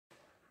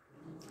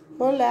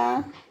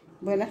Hola,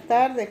 buenas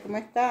tardes, ¿cómo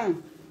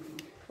están?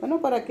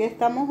 Bueno, por aquí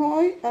estamos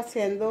hoy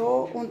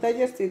haciendo un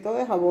tallercito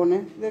de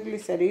jabones de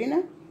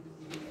glicerina.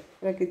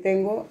 Por aquí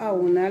tengo a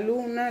una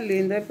alumna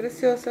linda y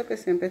preciosa que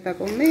siempre está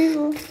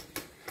conmigo.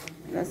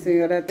 La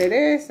señora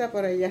Teresa,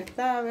 por allá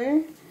está,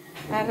 ¿ves?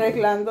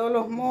 Arreglando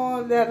los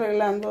moldes,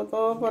 arreglando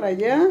todo por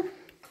allá.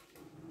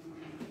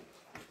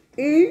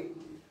 Y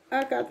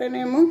acá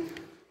tenemos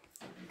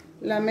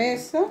la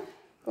mesa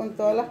con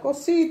todas las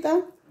cositas.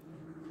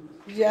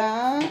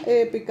 Ya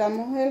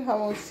picamos el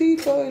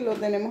jaboncito y lo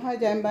tenemos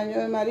allá en baño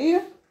de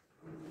María.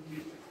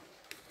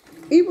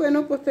 Y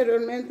bueno,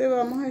 posteriormente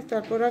vamos a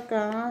estar por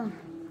acá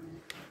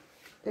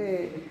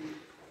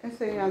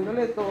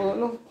enseñándole todos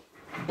los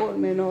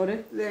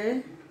pormenores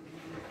del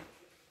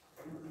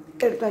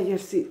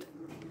tallercito.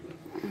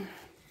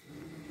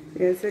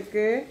 Fíjense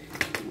que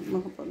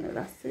vamos a poner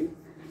así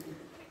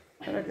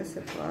para que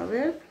se pueda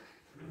ver.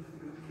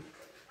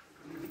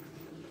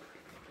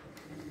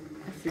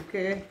 Así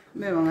que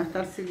me van a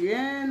estar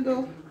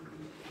siguiendo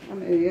a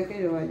medida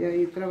que yo vaya a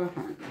ir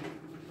trabajando.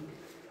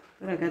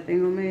 Por acá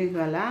tengo mis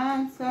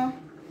balanzas,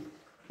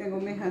 tengo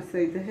mis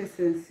aceites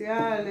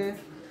esenciales,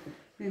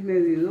 mis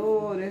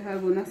medidores,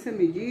 algunas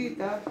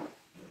semillitas,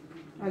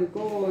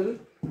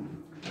 alcohol,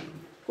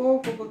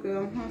 coco, porque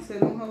vamos a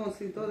hacer un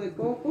jaboncito de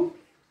coco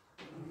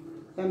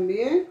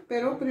también,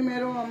 pero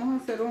primero vamos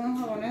a hacer unos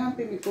jabones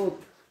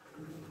antimicóticos.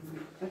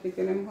 Aquí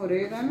tenemos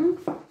orégano.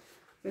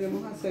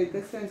 Tenemos aceite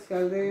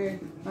esencial de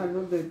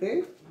árbol de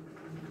té.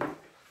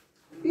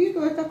 Y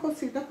todas estas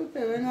cositas que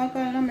ustedes ven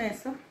acá en la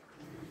mesa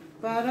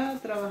para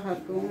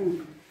trabajar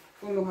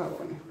con los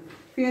jabones.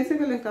 Fíjense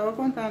que le estaba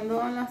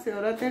contando a la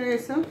señora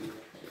Teresa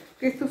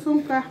que estos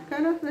son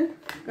cáscaras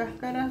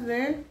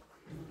de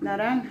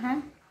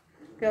naranja,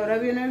 que ahora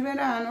viene el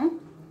verano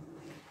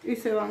y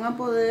se van a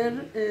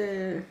poder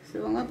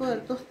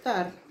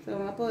tostar, se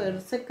van a poder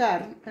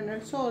secar en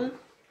el sol.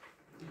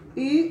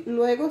 Y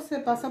luego se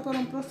pasa por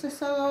un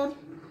procesador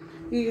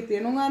y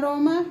tiene un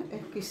aroma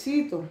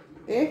exquisito,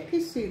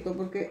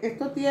 porque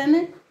esto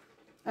tiene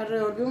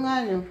alrededor de un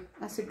año,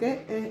 así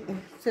que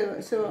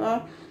se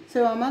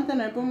va a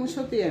mantener por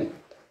mucho tiempo.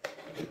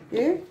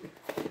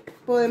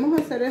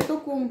 Podemos hacer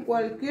esto con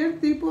cualquier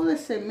tipo de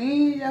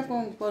semilla,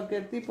 con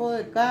cualquier tipo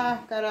de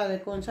cáscara,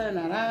 de concha de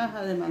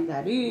naranja, de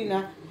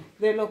mandarina,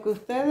 de lo que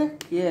ustedes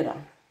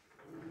quieran.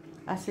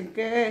 Así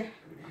que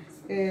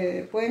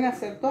pueden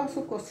hacer todas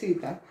sus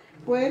cositas.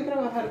 Pueden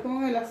trabajar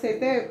con el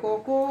aceite de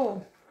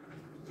coco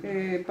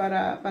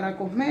para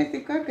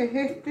cosmética, que es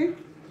este.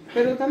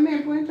 Pero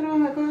también pueden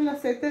trabajar con el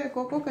aceite de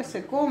coco que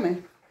se come.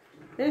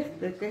 Que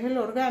es el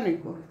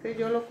orgánico.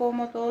 Yo lo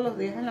como todos los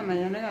días en la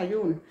mañana en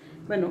ayuno.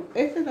 Bueno,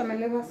 este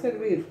también les va a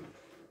servir.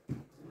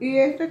 Y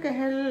que es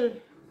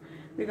el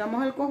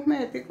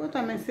cosmético,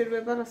 también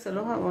sirve para hacer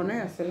los jabones y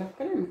hacer las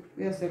cremas.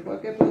 Y hacer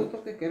cualquier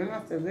producto que quieran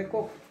hacer de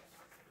coco.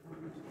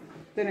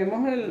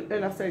 Tenemos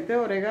el aceite de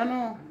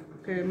orégano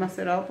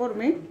macerado por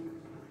mí.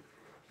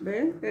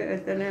 ¿Ven?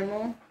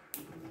 Tenemos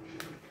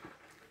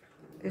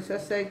ese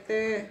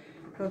aceite,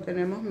 lo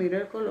tenemos, mira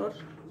el color.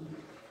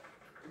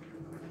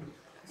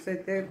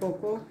 Aceite de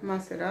coco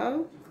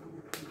macerado.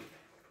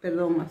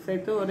 Perdón,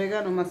 aceite de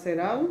orégano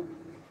macerado.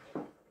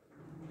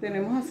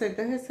 Tenemos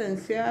aceites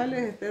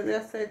esenciales, este es de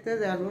aceite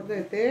de árbol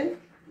de té.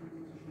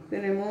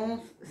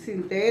 Tenemos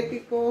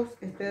sintéticos,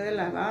 este de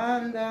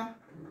lavanda,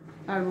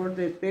 árbol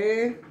de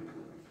té.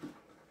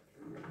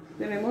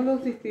 Tenemos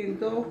los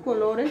distintos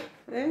colores,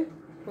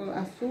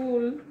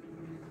 azul,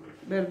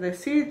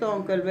 verdecito,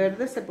 aunque el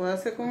verde se puede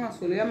hacer con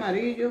azul y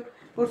amarillo.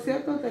 Por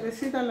cierto,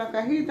 Teresita, en la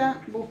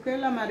cajita busqué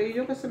el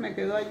amarillo que se me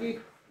quedó allí.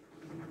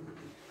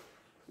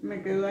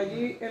 Me quedó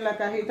allí en la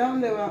cajita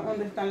donde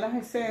están las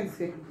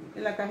esencias,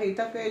 en la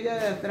cajita aquella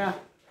de atrás.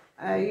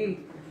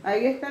 Ahí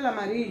está el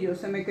amarillo,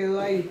 se me quedó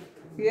ahí.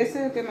 Y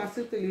ese es el que más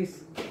se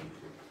utiliza,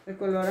 el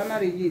color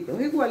amarillito.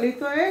 Es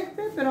igualito a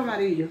este, pero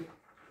amarillo.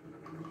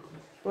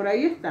 Por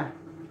ahí está.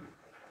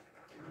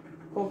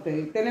 Ok,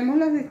 tenemos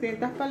las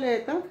distintas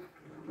paletas.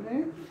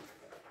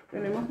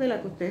 Tenemos de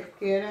la que ustedes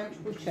quieran,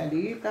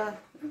 cucharitas.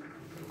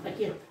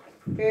 Aquí está.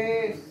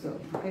 Eso,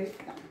 ahí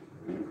está.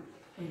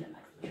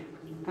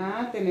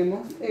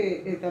 Tenemos,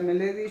 también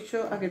le he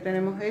dicho, aquí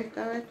tenemos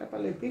esta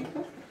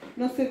paletita.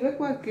 Nos sirve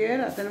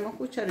cualquiera, tenemos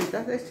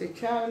cucharitas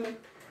desechables.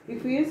 Y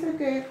fíjense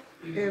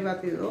que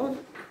batidor.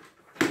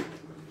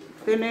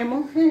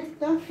 Tenemos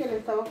esta que le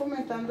estaba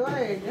comentando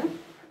a ella.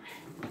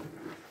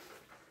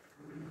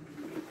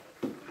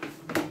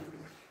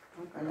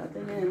 Acá la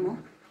tenemos.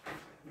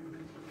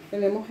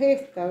 Tenemos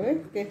esta, ¿ves?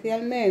 Que es de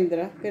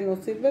almendra, que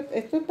nos sirve,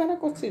 esto es para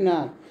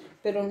cocinar,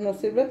 pero nos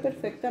sirve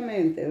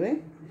perfectamente, ¿ves?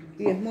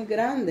 Y es muy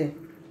grande.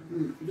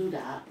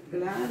 Dura.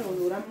 Claro,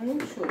 dura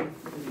mucho.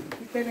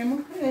 Y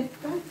tenemos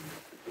esta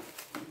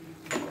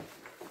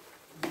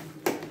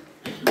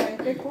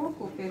de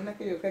coco, que es la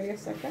que yo quería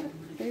sacar.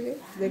 ¿Ves?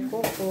 De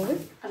coco,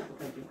 ¿ves?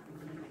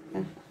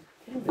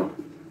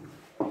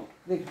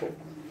 De coco.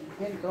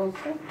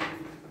 Entonces,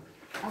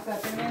 acá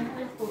tenemos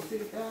las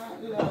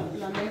cositas,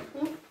 la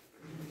mezcla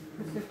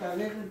que se está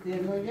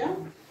derritiendo ya.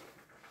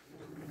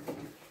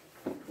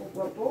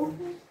 poco a poco.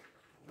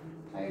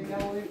 Ahí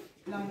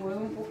la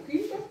muevo un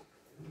poquito.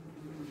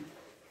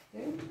 ¿Sí?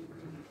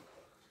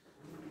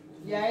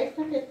 Ya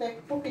esta que está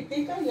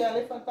poquitica ya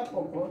le falta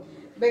poco.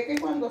 Ve que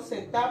cuando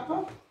se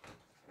tapa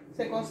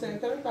se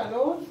concentra el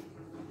calor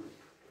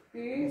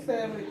y se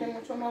derrite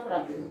mucho más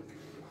rápido.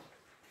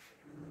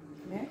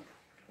 ¿Ve?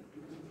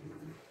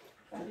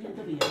 Está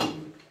bien.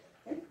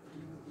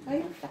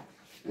 Ahí está.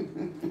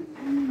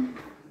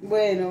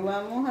 Bueno,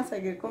 vamos a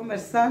seguir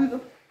conversando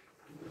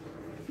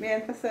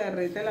mientras se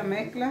derrite la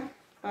mezcla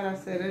para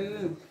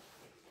hacer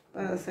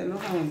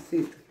los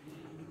jaboncitos.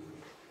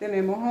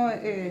 Tenemos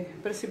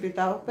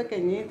precipitados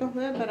pequeñitos,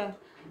 ¿ves?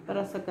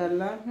 Para sacar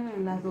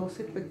las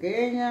dosis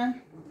pequeñas.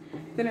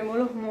 Tenemos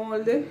los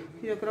moldes.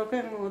 Yo creo que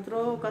en otra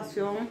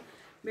ocasión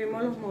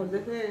vimos los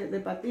moldes de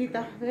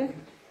patitas, ¿ves?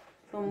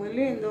 Son muy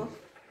lindos.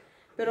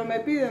 Pero me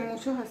piden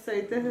muchos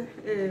aceites,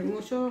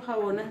 muchos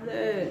jabones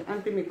de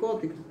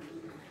antimicóticos.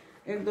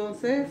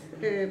 Entonces,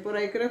 por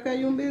ahí creo que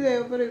hay un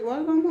video, pero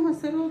igual vamos a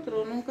hacer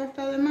otro, nunca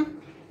está de más,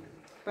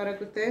 para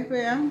que ustedes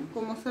vean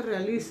cómo se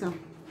realiza.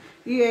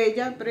 Y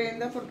ella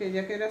aprenda, porque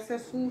ella quiere hacer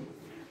su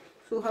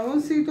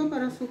jaboncito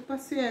para sus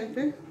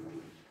pacientes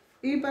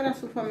y para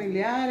sus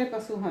familiares,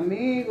 para sus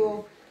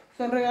amigos.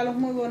 Son regalos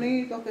muy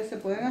bonitos que se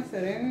pueden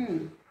hacer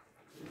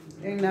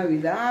en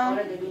Navidad.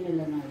 Ahora que viene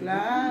la Navidad.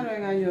 Claro,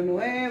 en Año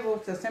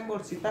Nuevo, se hacen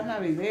bolsitas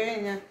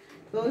navideñas.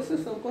 Todo eso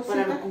son cositas.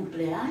 Para los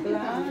cumpleaños.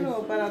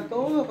 Claro, para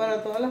todo,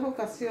 para todas las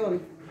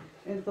ocasiones.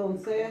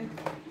 Entonces,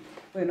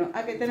 bueno,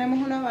 aquí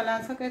tenemos una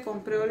balanza que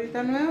compré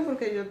ahorita nueva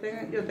porque yo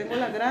tengo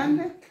la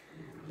grande,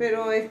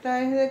 pero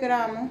esta es de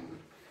gramos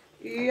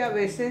y a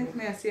veces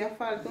me hacía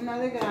falta una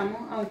de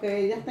gramos,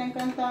 aunque ella está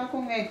encantada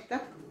con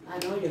esta. Ah,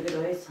 no, yo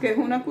quiero esa. Que es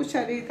una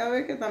cucharita,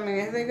 ¿ves? Que también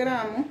es de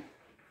gramos.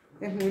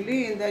 Es muy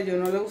linda, yo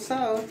no la he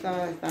usado, está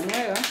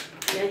nueva.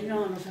 Y ahí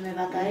no se me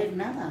va a caer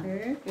nada.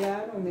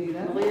 Claro,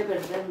 mira. No voy a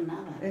perder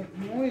nada. Es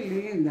muy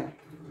linda.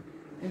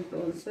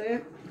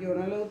 Entonces, yo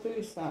no la he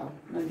utilizado.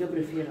 No, yo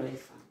prefiero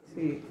esa.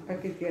 Sí,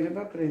 aquí tiene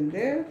para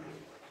prender.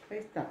 Ahí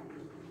está.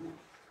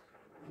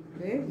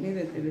 ¿Ves?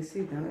 Mire,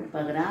 Teresita, ¿ves?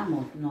 Para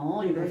gramos.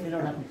 No, yo prefiero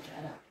la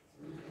cuchara.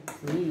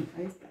 Sí.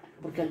 Ahí está.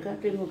 Porque acá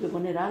tengo que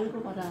poner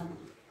algo para...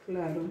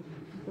 Claro.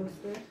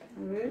 Entonces,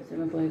 a ver. Se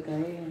me puede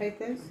caer. Ahí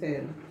está en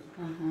cero.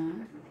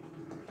 Ajá.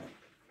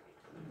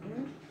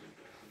 ¿Ves?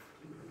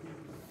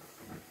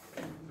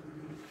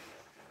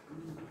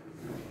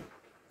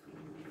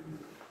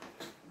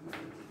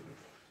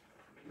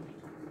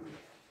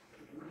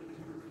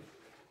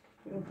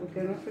 Pero ¿por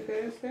qué no se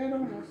quede en cero?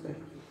 No sé.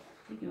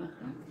 Hay que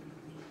bajar.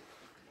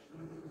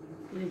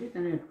 Tiene que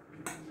tener...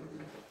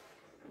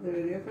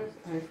 Debería que...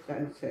 Ahí está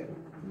en cero.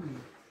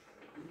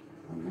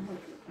 Vamos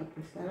a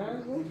pesar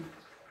algo.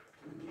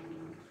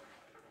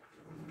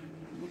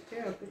 Nos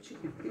queda algo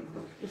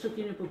chiquitito. Eso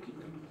tiene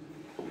poquito.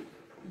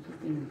 Eso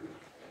tiene...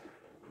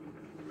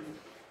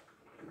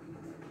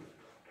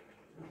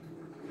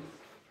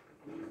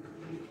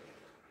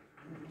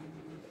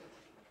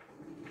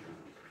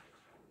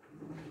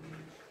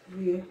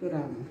 10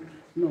 gramos.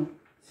 No,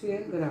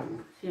 100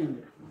 gramos.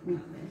 100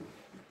 gramos.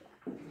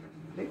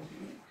 ¿Sí?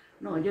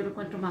 No, yo lo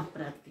encuentro más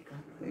práctica.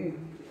 Sí.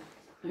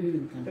 A mí me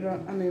encanta. Pero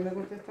a mí me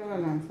gusta esta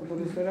balanza, por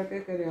eso era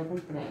que quería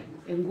comprar.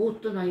 En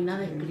gusto no hay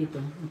nada escrito.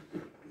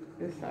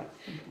 Exacto.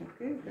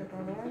 Aquí,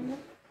 prepararla.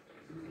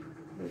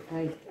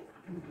 Ahí está.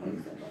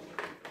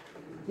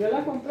 Yo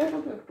la compré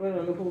porque,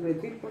 bueno, los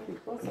juguetitos y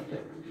cosas,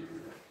 pero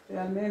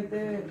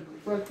realmente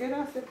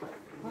cualquiera hace falta.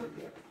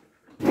 Cualquiera.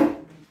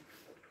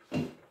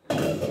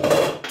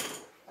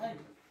 Ay.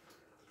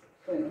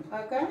 Bueno,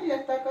 acá ya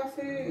está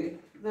casi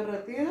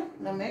derretida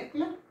la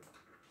mezcla.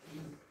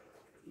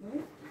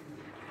 ¿Ves?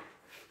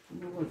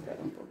 Vamos a voltear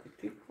un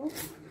poquitico.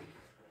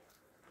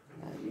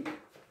 Ahí.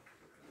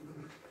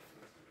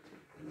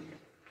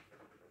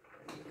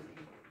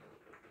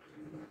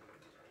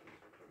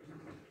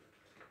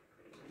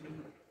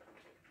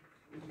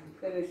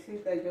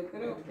 Teresita, yo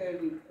creo que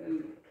el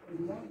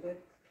molde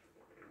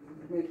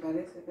me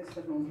parece que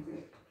se rompió.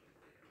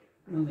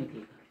 No me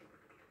digas.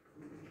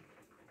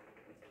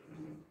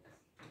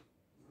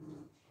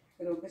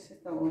 Creo que se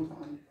está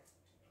botando.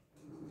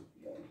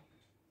 Bueno,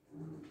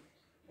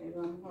 ahí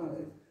vamos a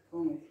ver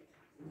con esto.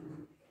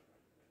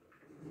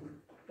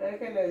 Sabes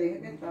que le dije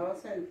que estaba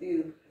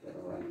sentido,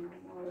 pero bueno,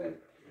 vamos a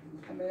ver.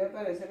 A mí me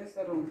parece que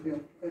se rompió.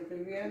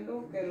 Estoy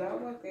viendo que el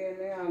agua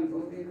tiene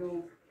algo y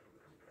no.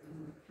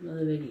 No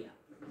debería.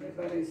 Me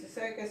parece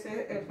ser que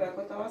el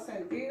flaco estaba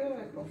sentido,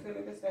 es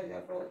posible que se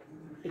haya roto.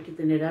 Hay que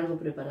tener algo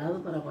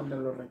preparado para cuando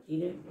lo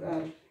retire,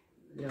 Claro.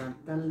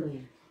 levantarlo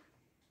y...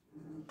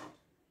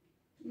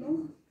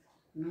 No,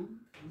 ¿No?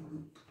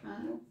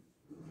 Ah, no.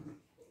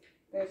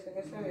 Pensé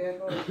que se había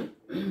roto.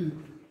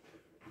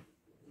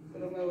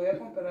 Pero me voy a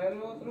comprar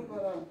el otro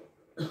para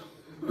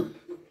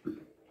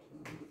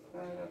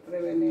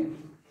prevenir.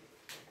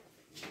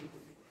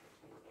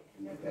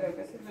 Espera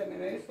que se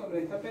termine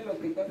sobre esta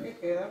pelotita que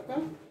queda acá.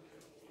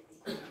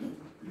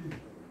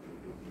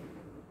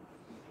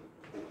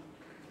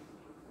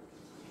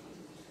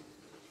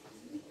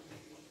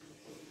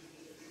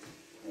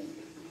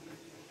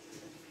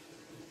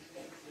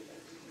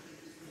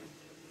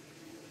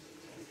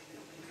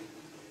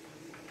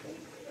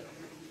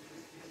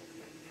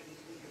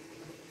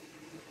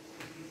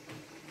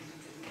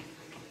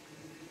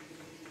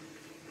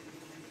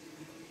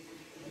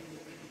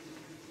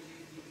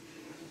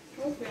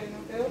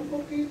 nos queda un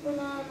poquito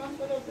nada más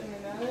para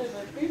terminar de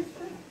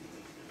derretirse.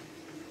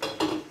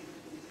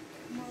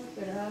 Vamos a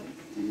esperar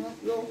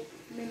unos 2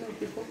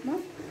 minuticos más.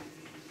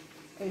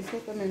 Ahí se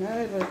termina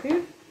de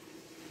derretir.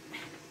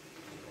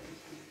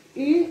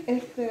 Y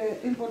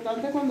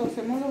importante cuando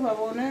hacemos los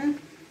jabones,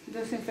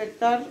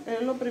 desinfectar,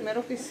 es lo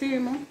primero que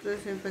hicimos,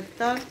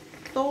 desinfectar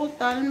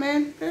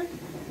totalmente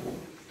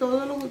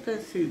todos los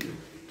utensilios,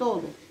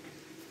 todo.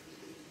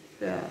 O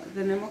sea,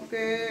 tenemos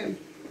que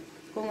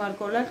con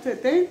alcohol al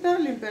 70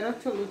 limpiar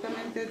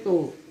absolutamente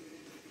todo.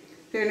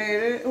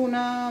 Tener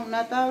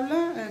una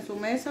tabla en su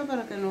mesa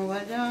para que no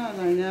vaya a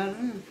dañar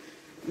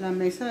la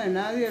mesa de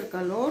nadie, el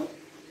calor.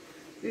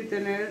 Y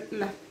tener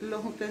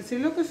los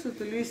utensilios que se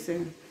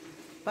utilicen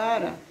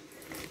para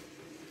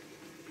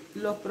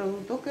los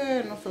productos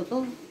que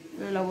nosotros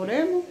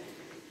elaboremos,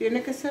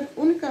 tiene que ser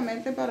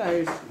únicamente para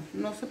eso.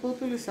 No se puede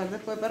utilizar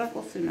después para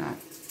cocinar.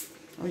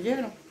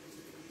 ¿Oyeron?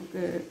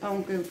 Porque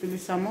aunque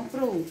utilizamos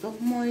productos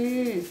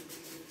muy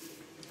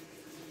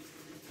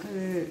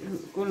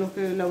con los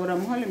que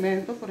elaboramos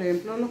alimentos, por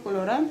ejemplo, los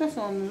colorantes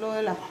son lo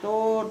de las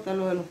tortas,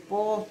 lo de los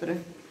postres,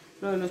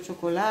 lo de los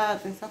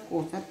chocolates, esas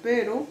cosas,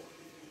 pero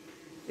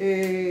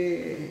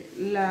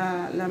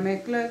la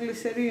mezcla de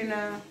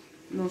glicerina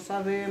no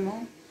sabemos,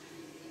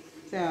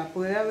 o sea,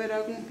 puede haber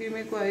algún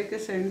químico ahí que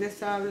sea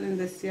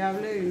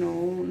indeseable y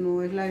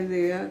no es la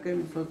idea que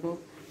nosotros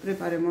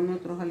preparemos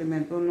nuestros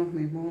alimentos en los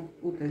mismos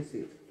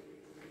utensilios.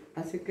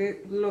 Así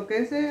que lo que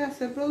es de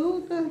hacer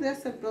productos es de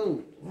hacer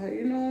productos,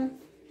 ahí no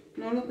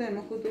lo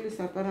tenemos que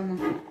utilizar para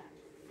nosotros.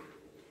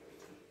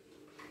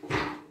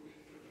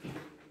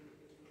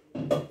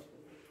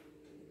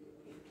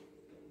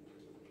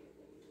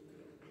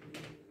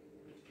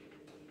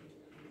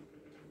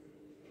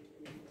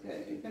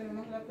 Ahí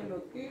tenemos la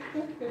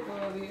pelotita que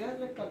todavía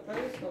le falta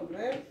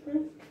disolverse,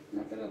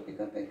 una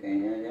pelotita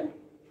pequeña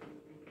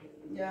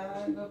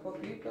ya en lo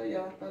poquito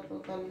ya va a estar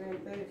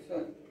totalmente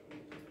disuelta.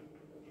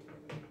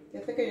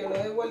 Fíjate que yo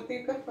le doy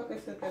vuelticas para que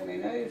se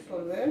termine de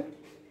disolver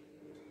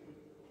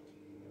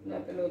la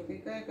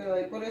pelotita que quedó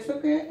ahí. Por eso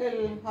que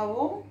el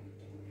jabón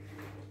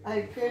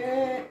hay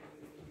que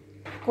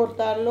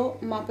cortarlo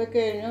más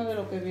pequeño de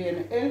lo que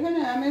viene. Él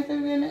generalmente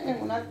viene en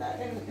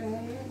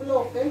un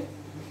bloque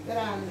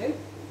grande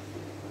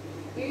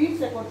y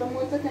se corta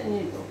muy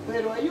pequeñito,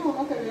 pero hay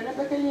uno que viene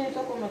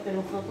pequeñito como el que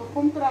nosotros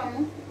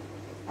compramos.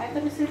 Ay,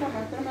 Teresita,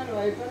 muéstramelo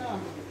ahí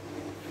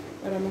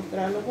para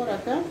mostrarlo por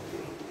acá.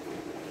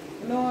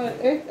 No,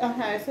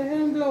 ajá, ese es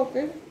el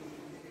bloque,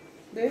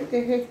 ¿ves? Que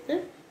es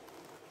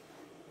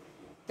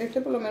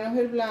este por lo menos es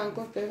el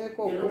blanco, este es de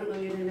coco.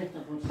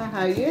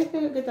 Ajá, y este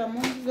es el que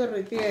estamos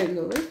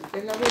derritiendo, ¿ves?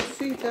 Es la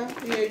bolsita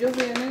y ellos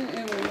vienen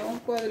en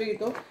unos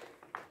cuadritos.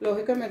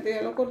 Lógicamente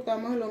ya lo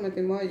cortamos y lo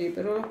metimos allí,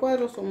 pero los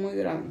cuadros son muy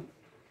grandes.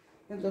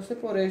 Entonces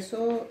por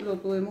eso lo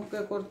tuvimos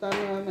que cortar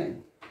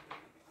nuevamente.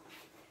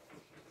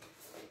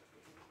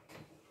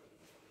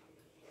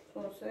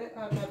 Entonces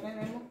acá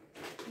tenemos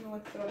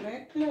nuestra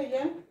mezcla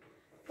ya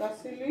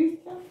casi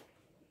lista.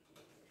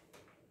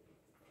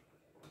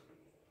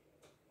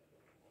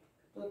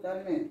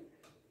 Totalmente.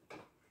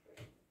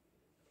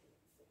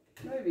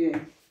 Muy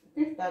bien.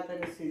 Aquí está,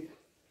 Teresita.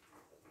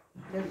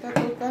 Ya está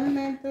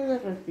totalmente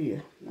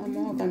derretida.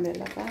 Vamos a cambiar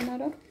la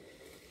cámara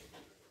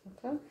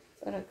acá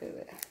para que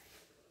vean.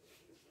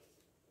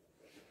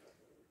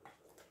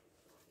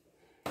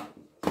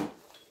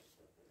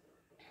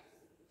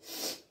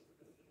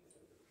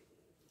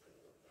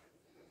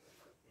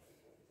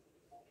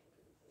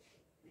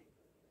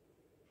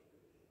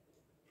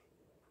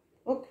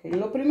 Ok,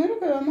 lo primero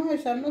que vamos a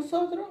echar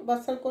nosotros va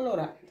a ser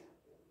colorante.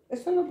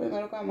 Eso es lo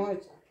primero que vamos a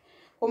echar.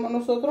 Como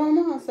nosotros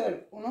vamos a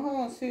hacer unos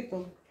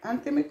jaboncitos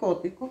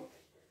antimicóticos,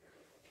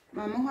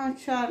 vamos a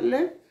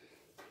echarle,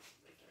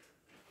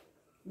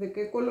 ¿de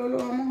qué color lo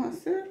vamos a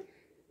hacer?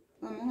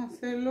 Vamos a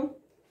hacerlo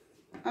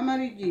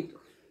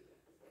amarillito.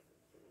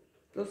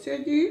 Entonces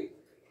allí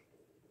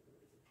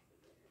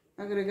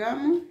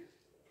agregamos,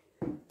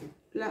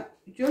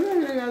 yo le he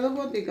agregado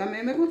goticas, a mí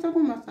me gusta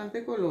con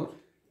bastante color,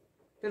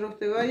 pero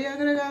usted vaya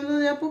agregando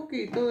de a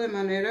poquito de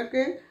manera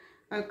que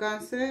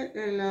alcance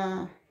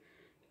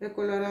el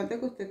colorante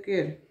que usted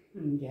quiere.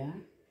 Ya.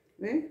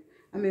 ¿Ves?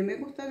 A mí me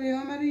gusta bien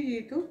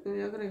amarillito, le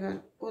voy a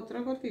agregar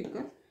otra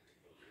gotica.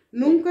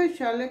 Nunca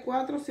echarle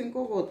 4 o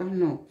 5 gotas,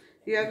 no.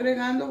 Y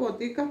agregando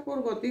goticas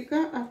por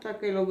gotica hasta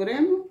que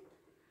logremos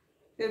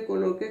el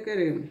color que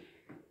queremos.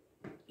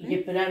 ¿Y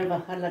esperar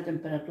bajar la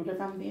temperatura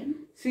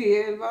también? Sí,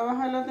 él va a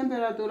bajar la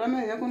temperatura a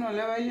medida que uno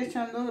le vaya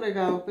echando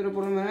agregados, pero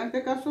por lo menos en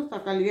este caso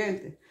está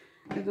caliente.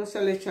 Entonces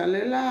al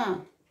echarle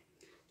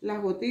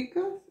las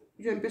goticas,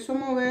 yo empiezo a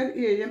mover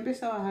y ella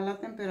empieza a bajar la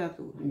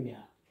temperatura.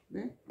 Ya.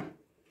 ¿Ves?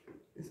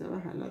 Empieza a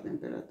bajar la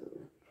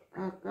temperatura.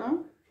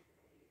 Acá.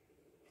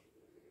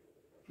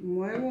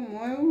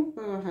 Muevo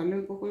para bajarle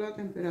un poco la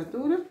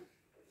temperatura.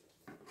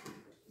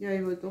 Y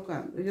ahí voy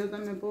tocando. Yo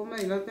también puedo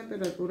medir la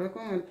temperatura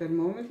con el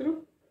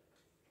termómetro.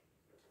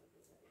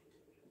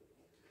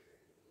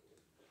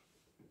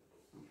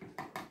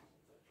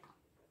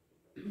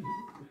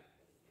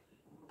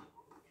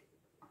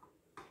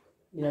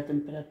 Y la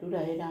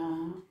temperatura era...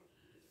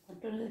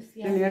 ¿Cuánto le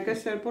decía? Tenía que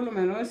ser por lo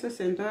menos de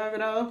 60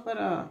 grados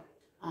para...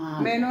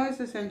 menos de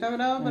 60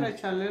 grados para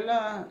echarle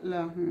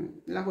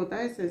las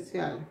gotas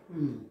esenciales.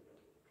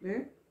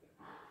 ¿Ves?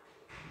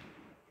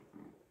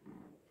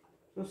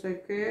 Entonces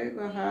hay que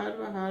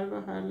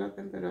bajar la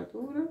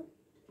temperatura.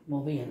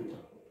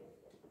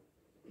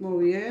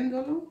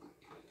 Moviéndolo.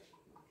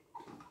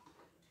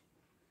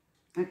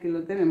 Aquí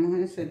lo tenemos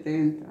en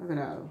 70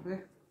 grados,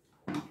 ¿ves?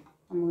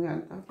 Está muy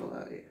alta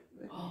todavía,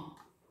 ¿ves? Oh,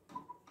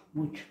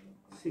 mucho.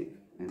 Sí,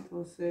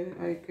 entonces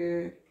hay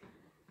que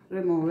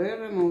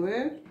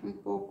remover un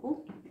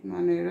poco, de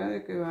manera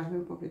de que baje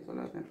un poquito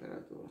la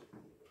temperatura.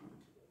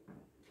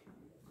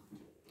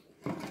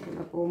 Yo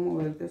la puedo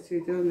mover del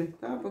sitio donde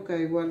está, porque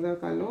ahí guarda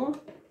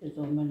calor. De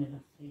todas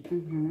maneras, sí.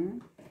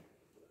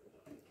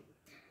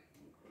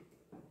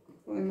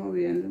 Voy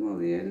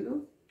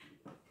moviendo.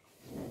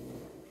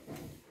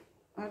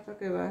 Hasta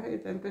que baje,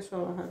 y ya empezó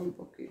a bajar un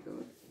poquito,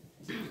 ¿ves?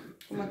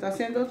 Como está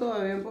haciendo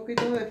todavía un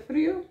poquito de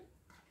frío.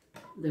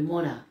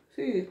 ¿Demora?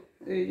 Sí,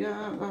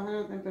 ella baja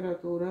la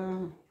temperatura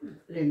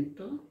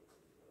lento,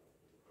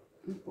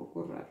 un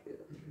poco rápido.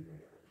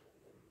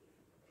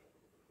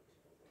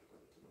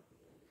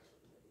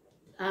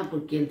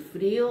 Porque el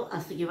frío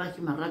hace que baje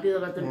más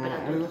rápido la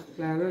temperatura.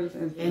 Claro,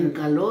 en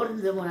calor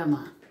demora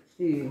más.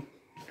 Sí,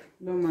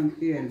 lo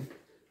mantiene.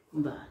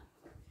 Va.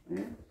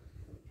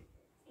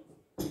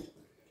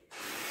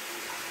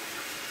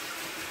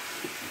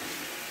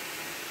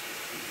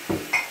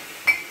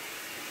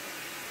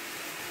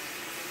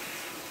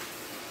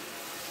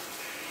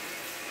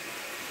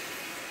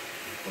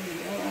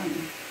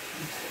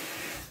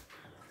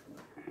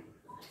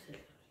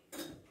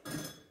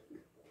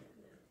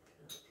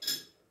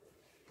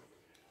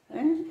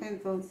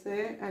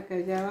 Entonces acá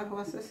ya bajó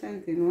a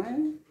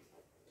 69.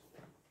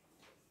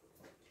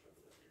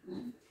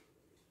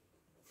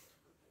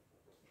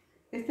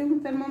 Este es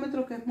un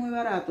termómetro que es muy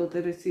barato,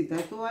 Teresita.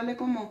 Esto vale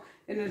como,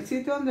 en el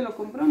sitio donde lo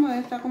compramos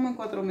está como en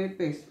 4.000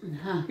 pesos.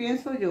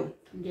 Pienso yo.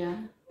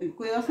 Ya.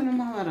 Cuidado si no es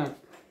más barato.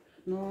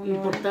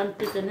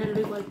 Importante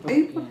tenerlo igual. Es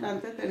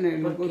importante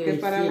tenerlo, porque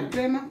para las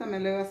cremas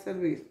también le va a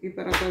servir, y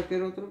para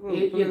cualquier otro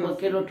producto. Y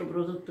cualquier otro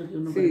producto que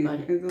uno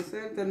prepare.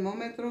 Entonces el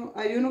termómetro,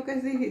 hay uno que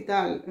es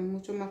digital, es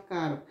mucho más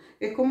caro.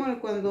 Es como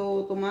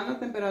cuando toman la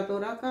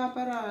temperatura acá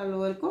para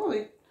lo del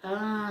COVID.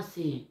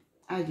 Sí.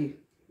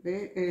 Allí,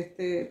 ¿ves?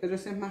 Pero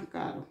ese es más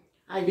caro.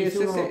 Y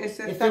ese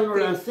uno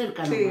lo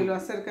acerca nada más. Sí, lo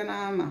acerca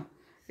nada más.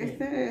 Sí.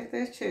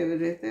 Este es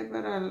chévere, este es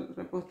para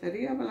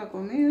repostería, para la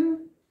comida.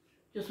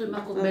 Yo soy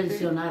más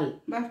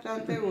convencional.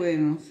 Bastante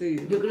bueno, sí.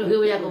 Yo creo que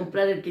voy a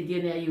comprar el que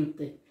tiene ahí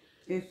usted.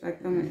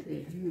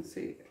 Exactamente,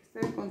 sí.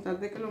 Con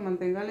tal de que lo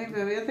mantenga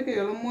limpio. Fíjate que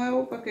yo lo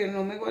muevo para que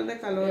no me guarde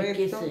calor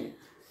esto.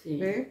 Sí.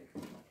 ¿Ves?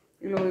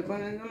 Y lo voy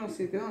poniendo en los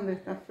sitios donde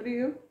está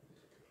frío.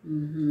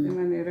 De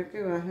manera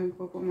que baje un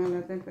poco más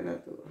la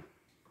temperatura.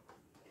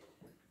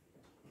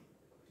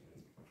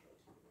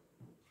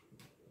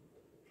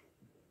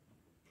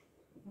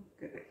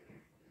 Okay.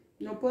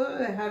 No puedo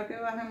dejar que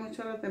baje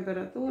mucho la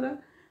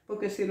temperatura,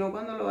 porque si no,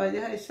 cuando lo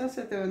vayas a echar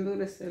se te va a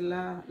endurecer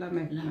la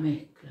mezcla. La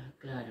mezcla,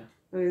 claro.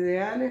 Lo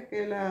ideal es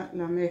que la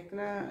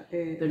mezcla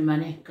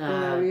permanezca,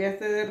 todavía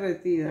esté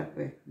derretida,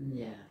 pues.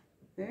 Ya.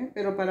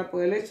 Pero para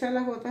poder echar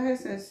las gotas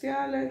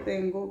esenciales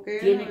tengo que...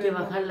 Tiene que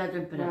bajar la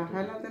temperatura.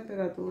 Bajar la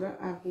temperatura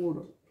a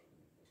juro.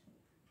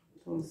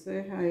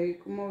 Entonces ahí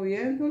como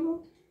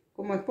viéndolo,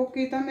 como es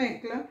poquita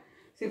mezcla,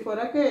 si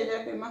fuera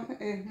aquella que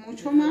es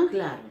mucho más,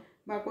 claro,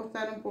 va a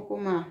costar un poco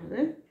más,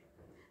 ¿ves?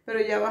 Pero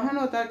ya vas a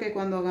notar que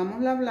cuando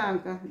hagamos la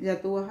blanca,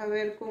 ya tú vas a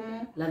ver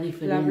cómo la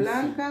diferencia. La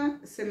blanca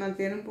se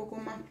mantiene un poco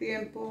más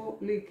tiempo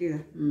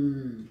líquida.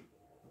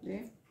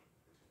 ¿Ves?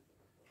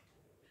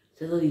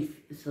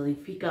 Se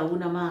solidifica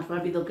una más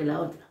rápido que la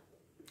otra.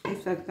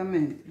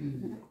 Exactamente.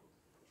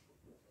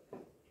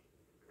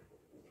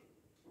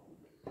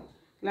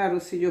 Claro,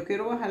 si yo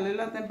quiero bajarle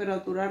la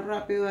temperatura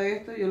rápido a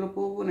esto, yo lo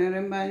puedo poner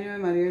en baño de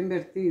María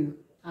invertido.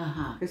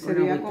 Que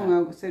sería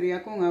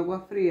con agua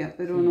fría,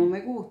 pero no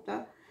me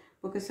gusta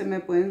porque se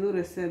me puede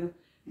endurecer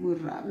muy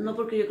rápido. No,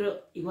 porque yo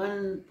creo,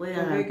 igual puede...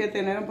 Hay que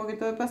tener un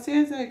poquito de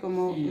paciencia, y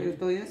como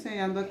estoy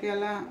enseñando aquí a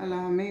las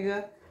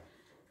amigas...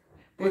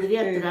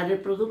 ¿Podría traer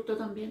el producto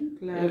también?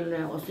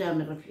 Claro. O sea,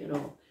 me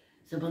refiero,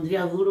 se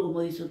pondría duro,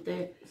 como dice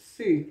usted.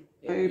 Sí.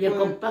 Y el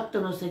compacto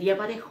no sería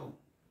parejo.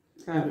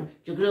 Claro.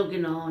 Yo creo que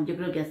no, yo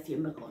creo que así es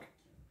mejor.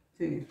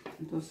 Sí,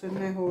 entonces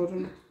mejor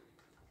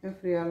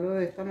enfriarlo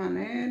de esta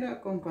manera,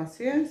 con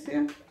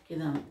paciencia.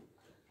 Quedamos.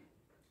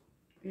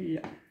 Y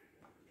ya.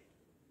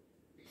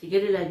 Si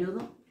quiere le ayudo.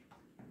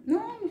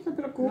 No se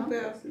preocupe,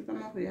 así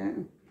estamos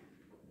bien.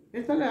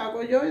 Esto le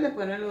hago yo y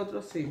después en el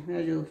otro sí, me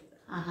ayuda.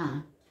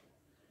 Ajá.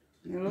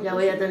 Ya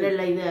voy a tener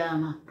la idea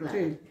más clara.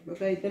 Sí,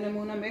 porque ahí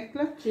tenemos una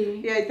mezcla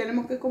y ahí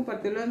tenemos que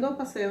compartirlo en dos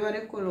para hacer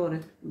varios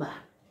colores.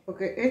 Va.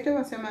 Porque este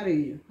va a ser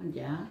amarillo.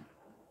 Ya.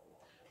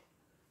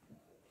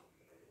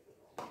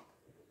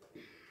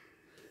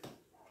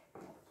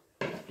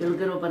 Yo lo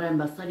quiero para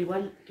envasar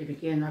igual, que me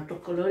queden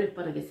otros colores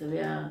para que se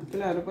vea,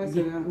 claro, pues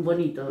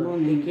bonito.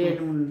 Que quede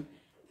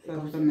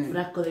Exactamente.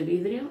 frasco de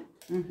vidrio,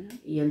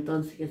 y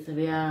entonces que se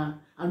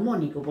vea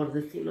armónico, por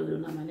decirlo de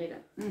una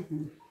manera.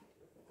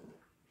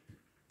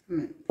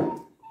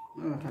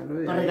 Voy a bajarlo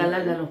de Para ahí.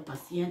 regalarle a los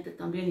pacientes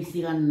también y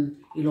sigan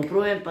y lo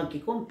prueben para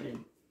que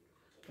compren.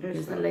 Porque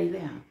esa es la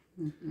idea.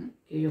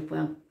 Que ellos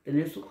puedan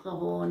tener sus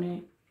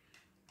jabones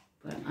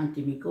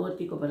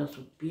antimicóticos para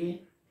sus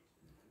pies.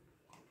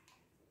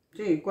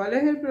 Sí, ¿cuál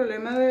es el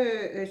problema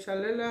de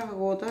echarle las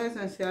gotas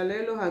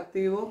esenciales, los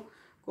activos,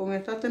 con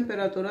esta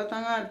temperatura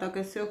tan alta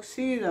que se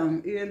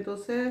oxidan y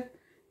entonces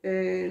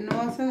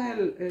no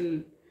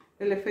hacen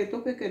el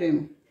efecto que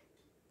queremos?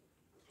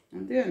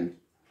 ¿Entiendes?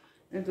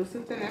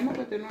 Entonces tenemos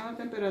que tener una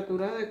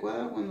temperatura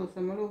adecuada cuando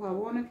hacemos los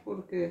jabones,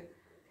 porque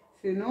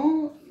si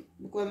no,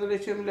 cuando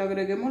le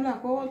agreguemos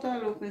las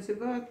gotas, los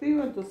principios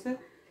activos, entonces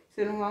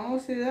se nos van a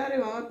oxidar y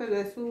van a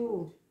perder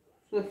su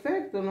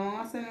efecto, no van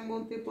a hacer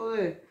ningún tipo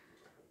de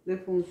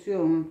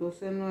función,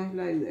 entonces no es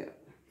la idea.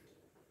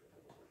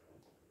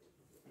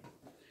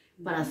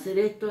 Para hacer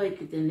esto hay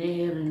que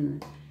tener,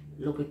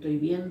 lo que estoy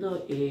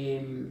viendo,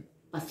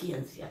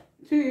 paciencia.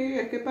 Sí,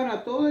 es que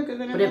para todo hay que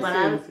tener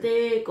Prepararte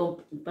paciencia. con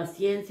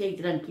paciencia y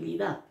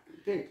tranquilidad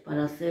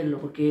para hacerlo,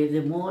 porque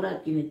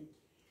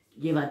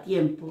lleva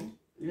tiempo.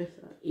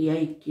 Exacto. Y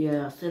hay que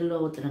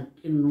hacerlo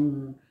en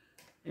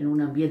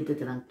un ambiente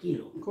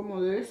tranquilo.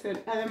 Como debe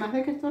ser. Además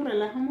de que esto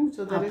relaja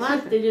mucho.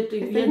 Aparte, yo estoy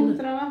viendo. Es un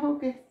trabajo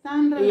que es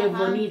tan relajante.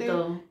 Y es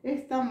bonito.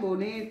 Es tan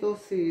bonito,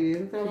 sí.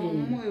 Es un trabajo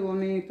muy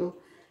bonito.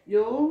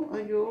 Yo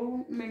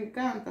me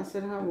encanta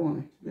hacer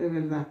jabones, de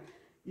verdad.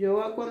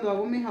 Yo cuando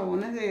hago mis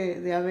jabones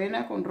de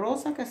avena con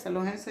rosa, que se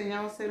los he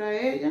enseñado a hacer a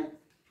ella,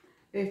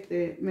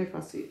 me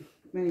fascina,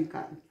 me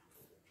encanta.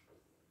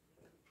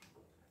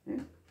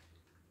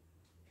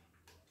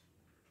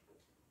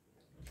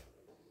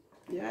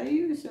 Y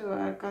ahí se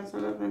va a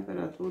alcanzar la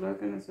temperatura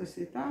que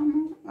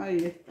necesitamos. Ahí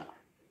está.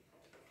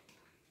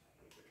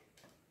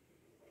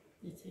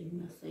 ¿Ese es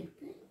un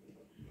aceite?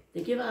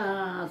 ¿De qué va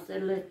a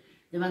hacerle?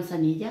 ¿De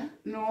manzanilla?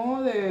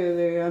 No,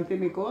 de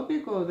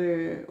antimicóticos,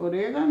 de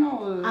orégano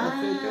o de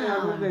aceite de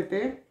árbol de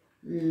té.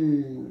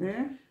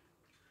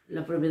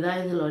 Las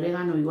propiedades del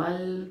orégano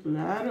igual.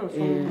 Claro,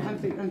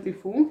 son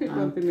antifúngicos,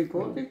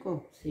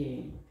 antimicóticos.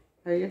 Sí.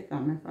 Ahí está,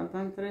 me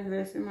faltan 3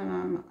 décimas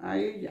nada más.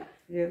 Ahí ya,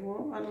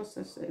 llegó a los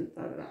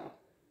 60 grados.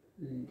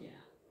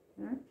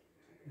 Ya.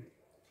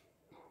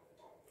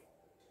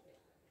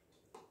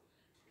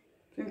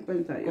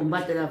 58.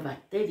 Combate las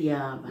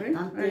bacterias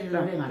bastante el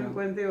orégano.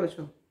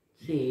 58.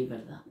 Sí,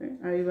 verdad.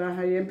 Ahí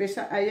baja,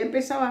 ahí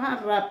empieza a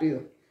bajar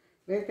rápido.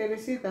 ¿Ves,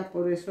 Teresita?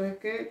 Por eso es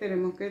que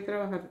tenemos que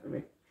trabajar.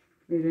 ¿Ves?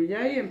 Mire,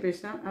 ya ahí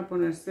empieza a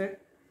ponerse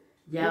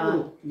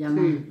duro.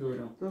 Más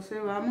duro.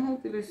 Entonces vamos a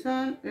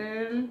utilizar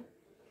el...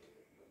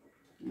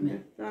 ¿Dónde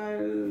está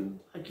el...?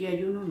 Aquí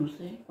hay uno, no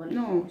sé. ¿Cuál?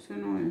 No, ese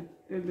no es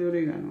el de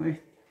orégano,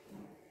 este.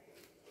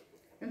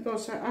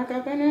 Entonces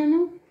acá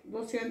tenemos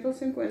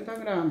 250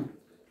 gramos.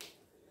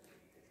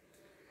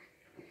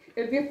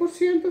 El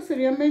 10%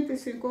 serían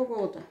 25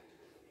 gotas.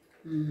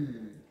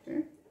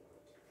 ¿Sí?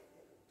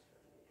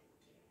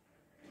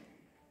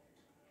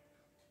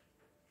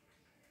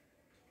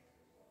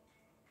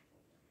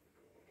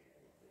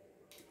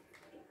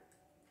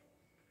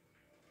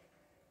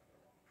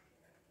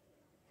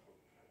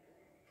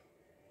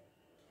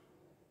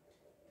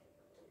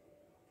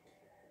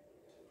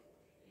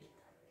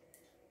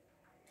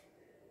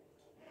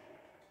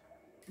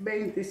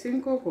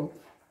 $25 gotas.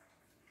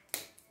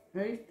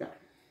 Ahí está.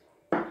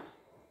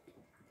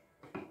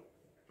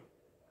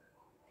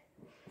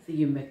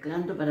 Siguen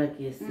mezclando para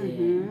que se...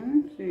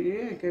 Sí,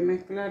 hay que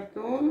mezclar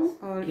todo.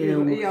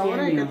 Y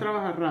ahora hay que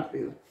trabajar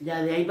rápido.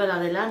 Ya de ahí para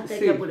adelante hay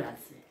que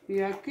apurarse.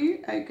 Y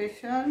aquí hay que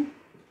echar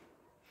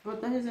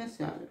gotas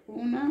esenciales.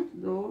 1,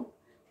 2,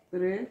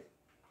 3,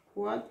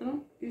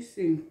 4 y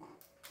 5.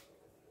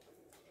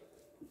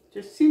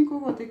 5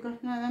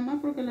 goticas nada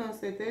más, porque los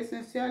aceites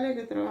esenciales hay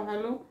que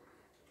trabajarlo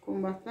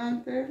con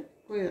bastante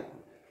cuidado.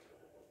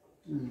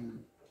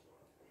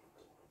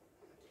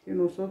 Si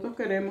nosotros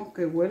queremos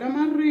que huela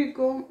más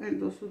rico,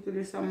 entonces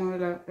utilizamos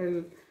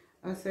el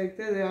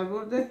aceite de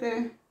árbol de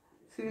té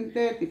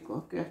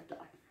sintético, que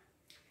está.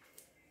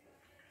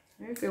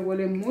 Que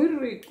huele muy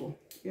rico.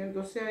 Y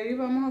entonces ahí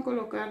vamos a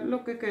colocar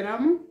lo que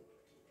queramos.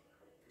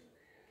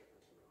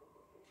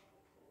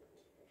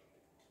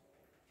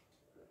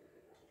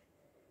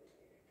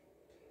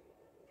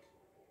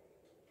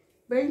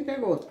 $20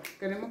 gotas.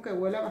 Queremos que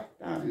huela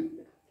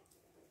bastante.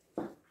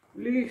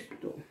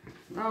 Listo.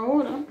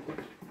 Ahora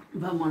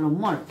vamos a los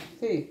moldes.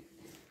 Sí.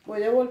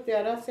 Voy a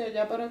voltear hacia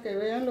allá para que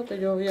vean lo que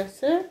yo voy a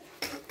hacer.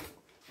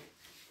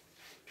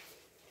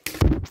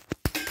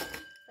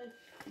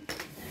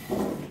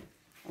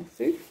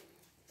 Así.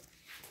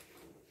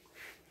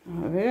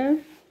 A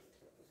ver.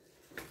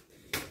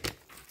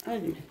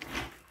 Allí.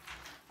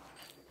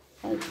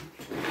 Allí.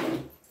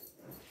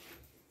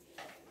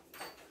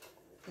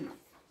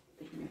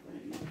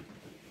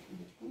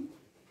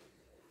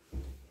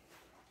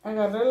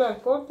 Agarré el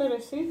alcohol,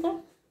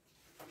 Teresita,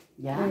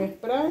 en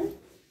spray,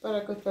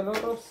 para que usted lo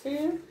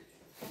rocíe.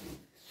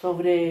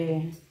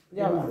 Sobre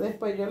Ya va,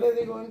 después yo le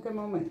digo en qué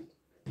momento.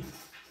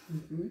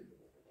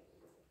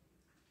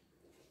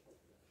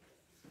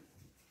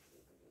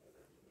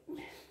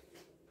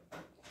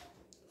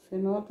 ¿Se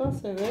nota?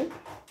 ¿Se ve?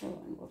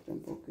 Vamos a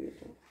un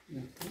poquito.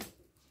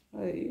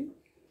 Ahí.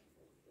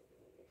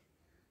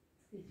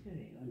 Sí, se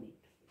ve bonito.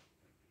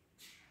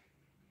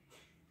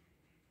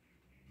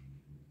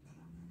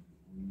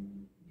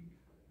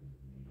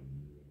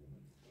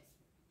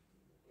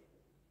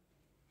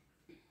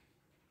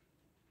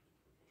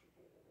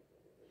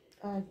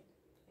 Ay,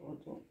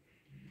 otro.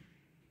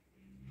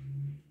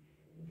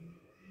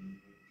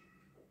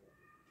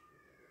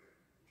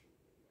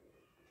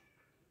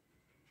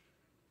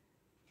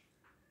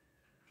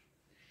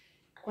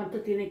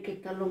 ¿Cuánto tiene que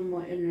estar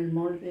en el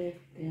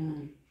molde?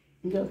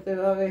 Ya usted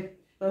va a ver,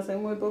 pasa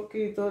muy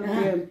poquito el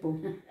tiempo.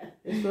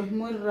 Eso es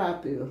muy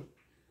rápido.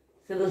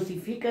 Se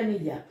dosifican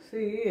y ya.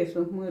 Sí,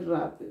 eso es muy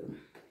rápido.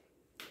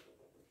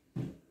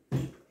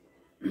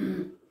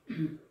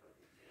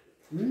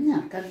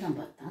 Alcanzan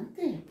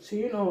bastante.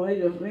 Sí, no,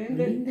 ellos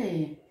rinden.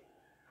 Rinde.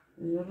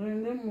 Ellos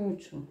rinden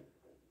mucho.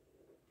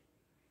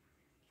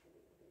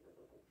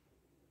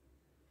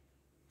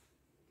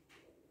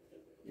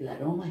 El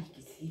aroma es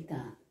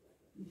exquisita.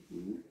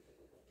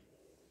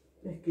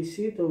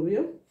 Exquisito,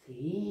 ¿vio?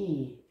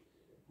 Sí,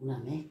 una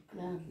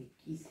mezcla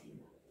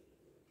riquísima.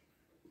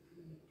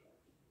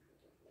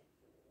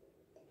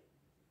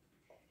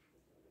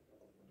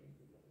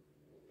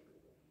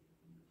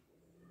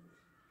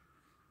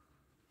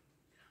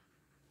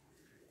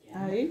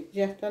 Ya. Ahí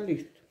ya está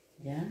listo.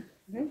 ¿Ya?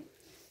 ¿Ven?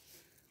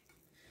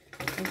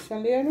 Ahí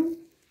salieron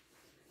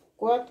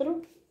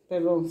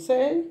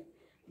 6,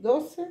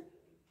 12,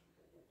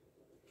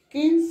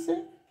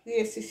 15,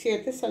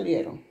 17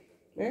 salieron.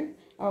 ¿Ven?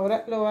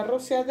 Ahora lo va a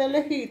rociar de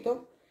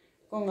lejito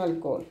con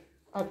alcohol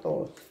a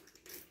todos.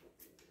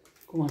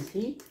 ¿Cómo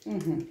así?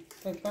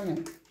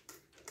 Exactamente.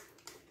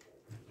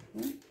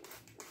 ¿Ven?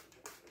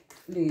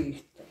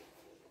 Listo.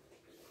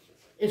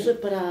 Eso es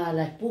para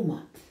la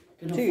espuma,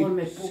 que no Sí,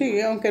 forme espuma.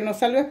 sí, aunque no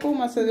salió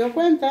espuma, ¿se dio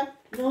cuenta?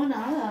 No,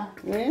 nada.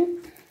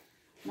 ¿Ven?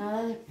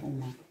 Nada de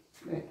espuma.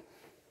 ¿Ven?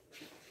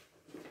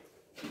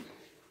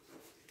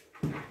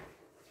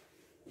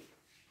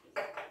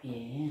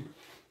 Bien.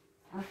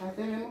 Acá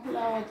tenemos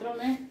la otra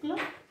mezcla.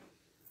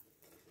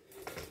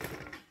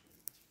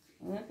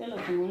 A ver que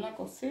la tengo en la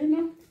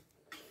cocina.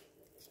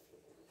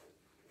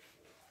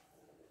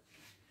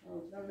 La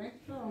otra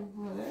mezcla,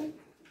 vamos a ver.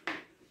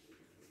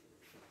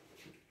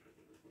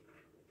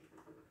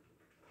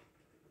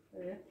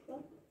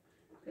 Esto,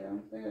 queda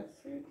un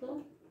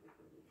pedacito.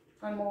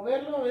 Al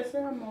moverlo, a veces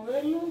al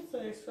moverlo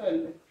se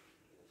disuelve.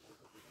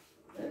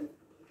 ¿Ves?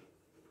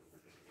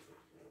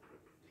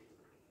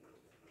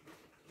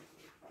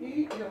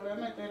 Y yo voy a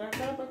meter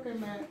acá para que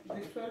me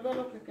disuelva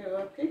lo que quedó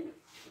aquí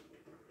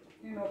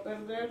y no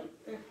perder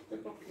este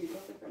poquito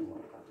que tengo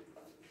acá.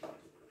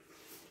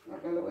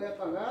 Acá lo voy a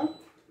apagar.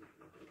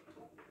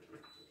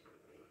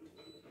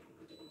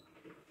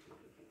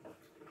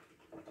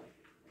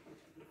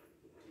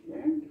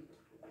 Bien.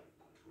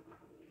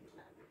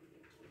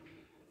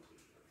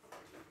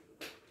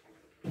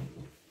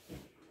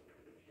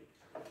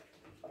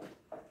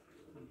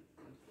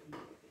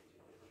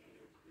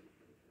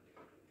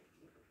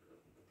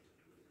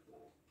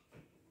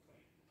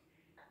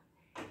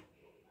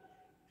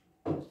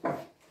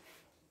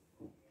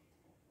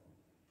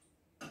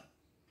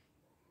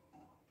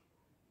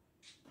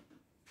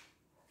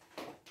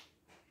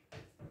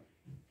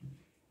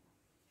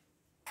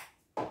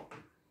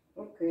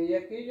 Ok, y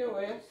aquí yo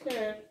voy a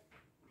hacer.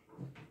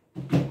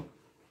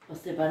 Para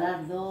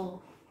separar dos.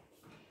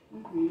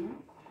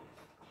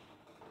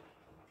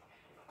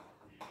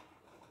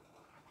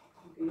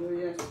 Aquí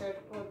voy a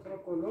hacer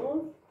otro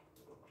color.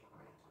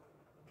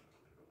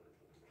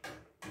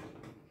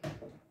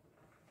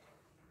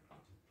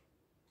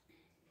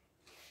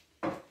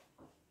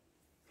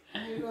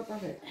 Y lo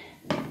apagué.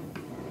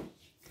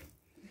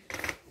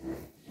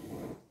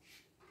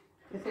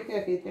 Dice que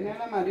aquí tiene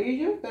el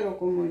amarillo, pero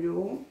como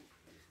yo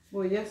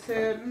voy a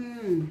hacer,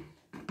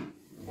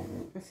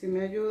 así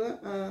me ayuda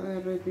a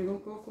derretir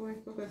un poco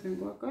esto que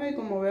tengo acá. Y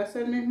como voy a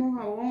hacer el mismo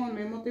jabón,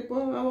 el mismo tipo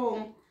de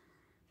jabón,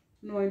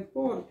 no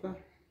importa.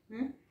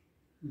 ¿Eh?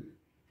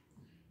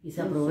 Y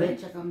se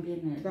aprovecha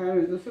también el... Claro,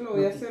 entonces lo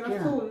voy a hacer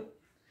queda. azul.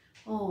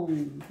 Oh.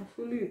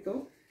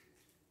 Azulito.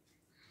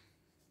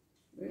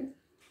 ¿Ves?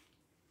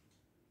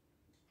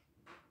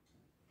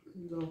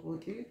 2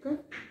 gotitas.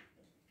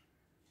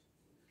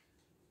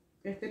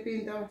 Este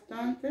pinta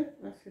bastante,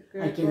 así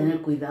que... Hay que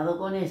tener cuidado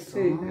con eso.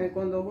 Sí, ¿no?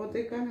 con 2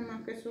 goticas es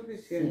más que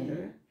suficiente. Sí.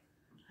 ¿Ves?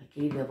 Hay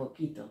que ir de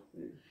poquito.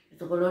 Sí.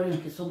 Estos colores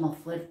que son más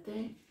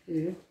fuertes,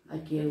 Sí,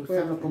 hay que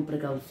usarlos con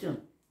precaución.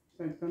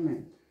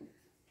 exactamente.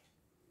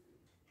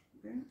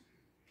 ¿Ves?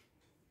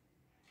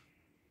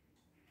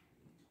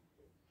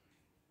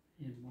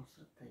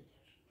 Hermoso taller.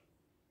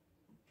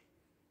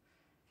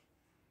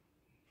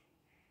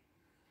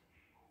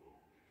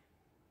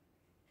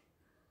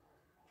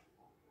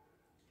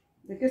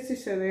 Es que si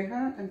se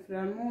deja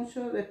enfriar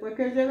mucho, después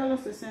que llega a los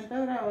 60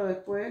 grados,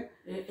 después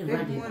es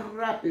muy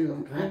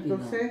rápido.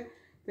 Entonces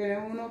tiene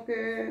uno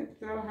que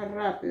trabajar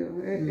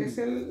rápido.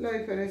 Esa es la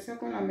diferencia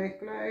con la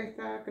mezcla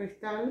esta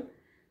cristal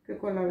que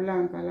con la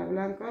blanca. La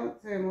blanca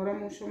se demora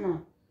mucho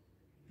más.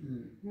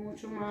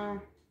 Mucho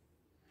más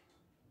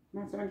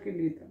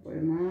tranquilita,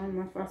 pues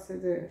más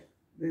fácil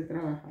de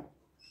trabajar.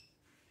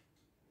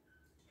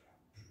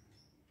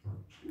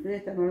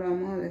 Esta no la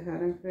vamos a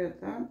dejar enfriar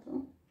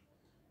tanto.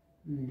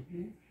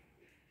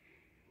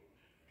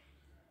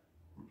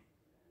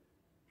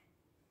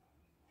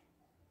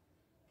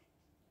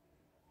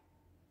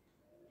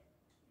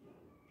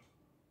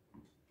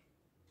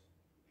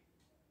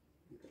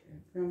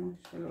 Vamos a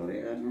echar el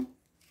orégano.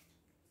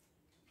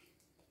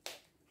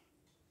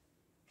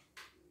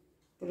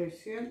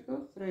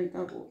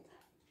 330 gotas.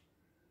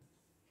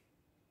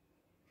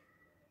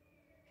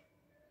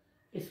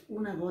 ¿Es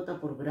una gota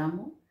por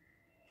gramo?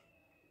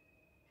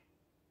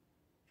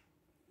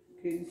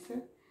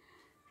 15.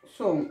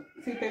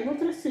 Si tengo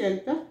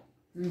 300,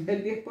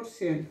 el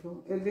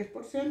 10%. El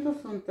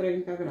 10% son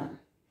 30 gramos.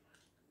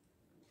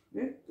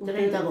 ¿Ves?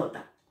 30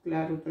 gotas.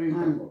 Claro,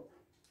 30 gotas.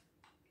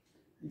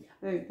 Ya.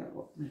 30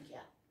 gotas. Me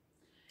queda.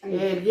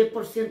 El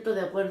 10%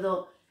 de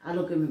acuerdo a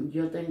lo que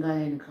yo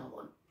tenga en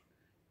jabón.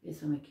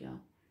 Eso me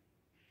queda.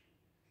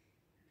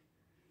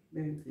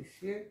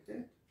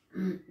 27,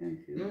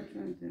 28,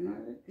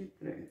 29 y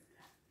 30.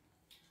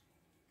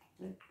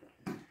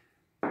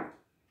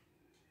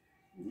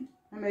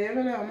 A medida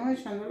que le vamos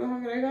echando los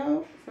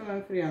agregados, se va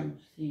enfriando.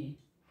 Sí.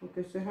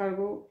 Porque eso es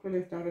algo que le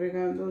está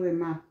agregando de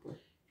más, pues.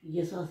 Y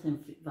eso hace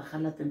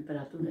bajar la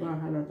temperatura.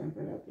 Baja la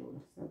temperatura.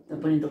 Está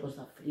poniendo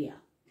cosas frías.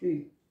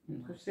 Sí.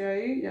 Entonces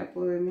ahí ya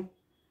podemos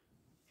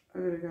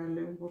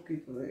agregarle un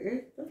poquito de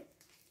esta.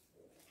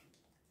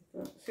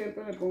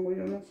 Siempre le pongo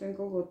yo unos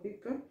 5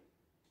 goticas.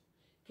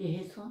 ¿Qué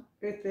es eso?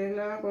 Esta es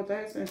las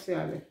gotas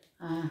esenciales.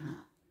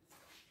 Ajá.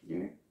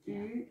 ¿Bien?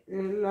 Y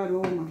el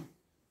aroma.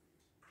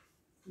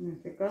 En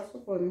este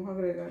caso podemos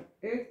agregar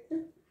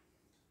este.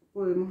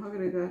 Podemos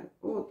agregar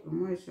otro.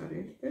 Vamos a echar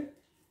este.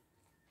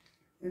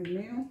 El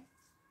mío.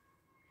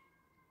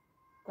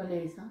 ¿Cuál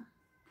es esa?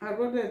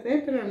 Árbol de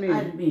té, pero el mío.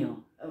 Ah, el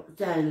mío. O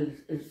sea,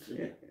 el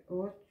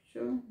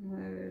 8,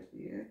 9,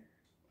 10,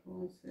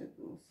 11,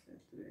 12,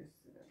 13,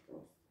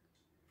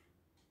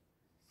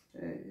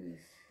 14,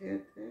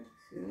 17,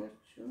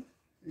 18,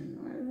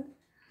 19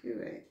 y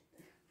 20.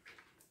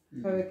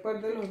 A ver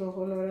cuál de los dos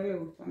colores le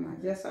gusta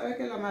más. Ya sabe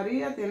que la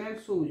amarilla tiene el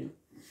suyo.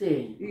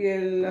 Sí. Y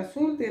el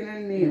azul tiene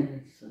el mío.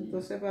 Sí.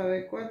 Entonces, para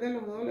ver cuál de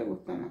los dos le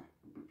gusta más.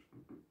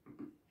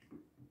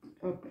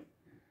 Ok.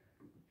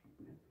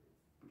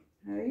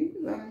 Ahí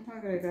vamos a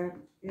agregar,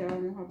 ya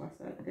vamos a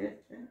pasar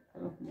este a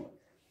los moldes.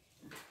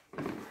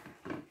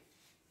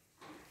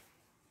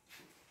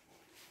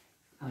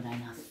 Ahora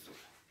en azul.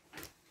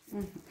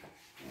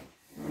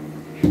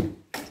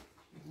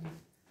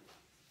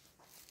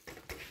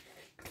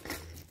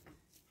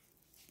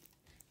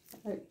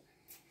 Ahí.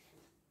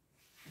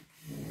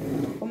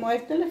 Como a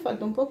este le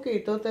falta un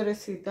poquito,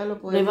 Teresita,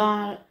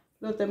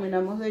 lo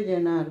terminamos de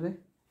llenar, ¿ves?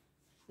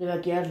 Le va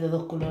a quedar de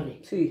dos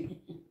colores.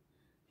 Sí,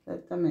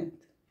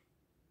 exactamente.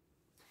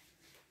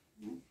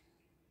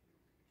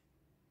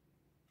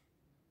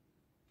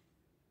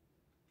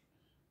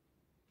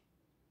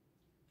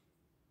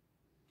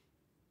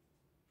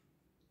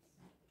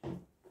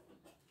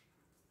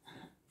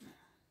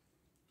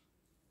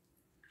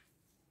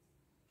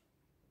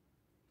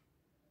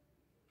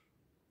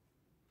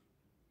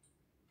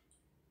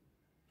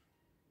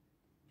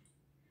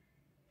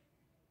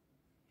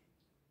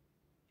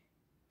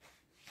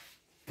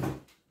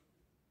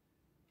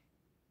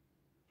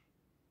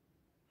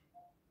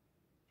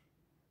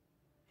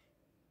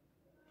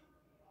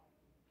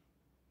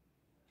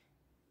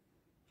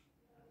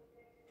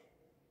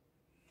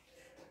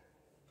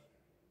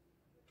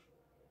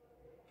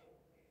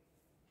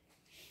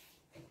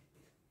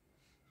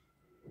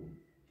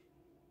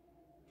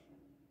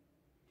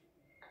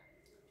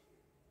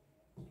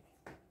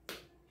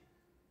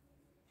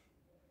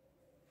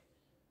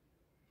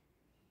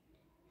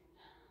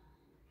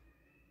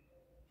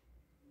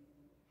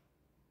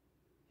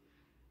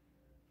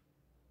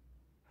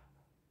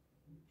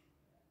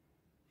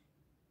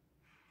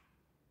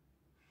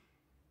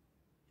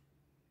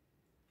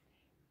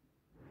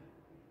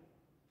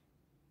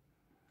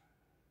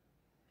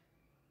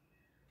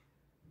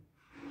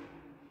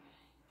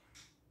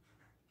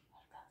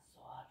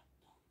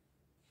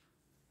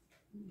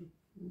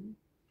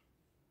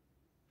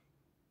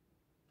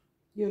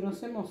 Y uno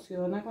se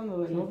emociona cuando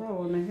ve los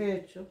jabones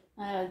hechos.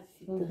 Ay,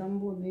 sí, Son tan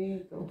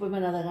bonitos. después me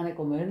da ganas de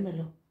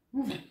comérmelo.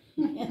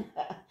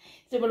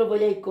 Se me lo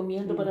voy a ir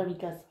comiendo para mi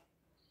casa.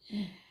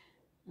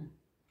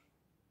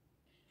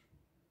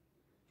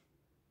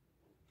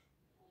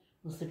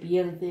 No se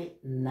pierde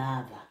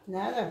nada.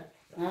 Nada,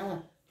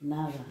 nada.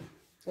 Nada.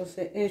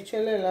 Entonces,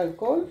 échale el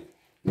alcohol.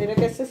 Mira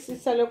que ese sí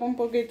salió con un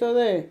poquito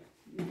de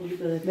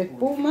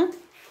espuma.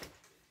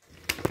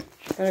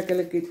 Para que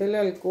le quite el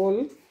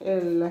alcohol,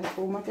 la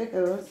espuma que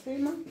quedó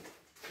encima.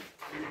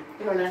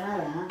 Pero la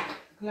nada, ¿ah?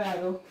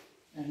 Claro.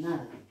 La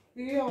nada.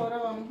 Y ahora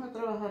vamos a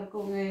trabajar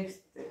con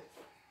este.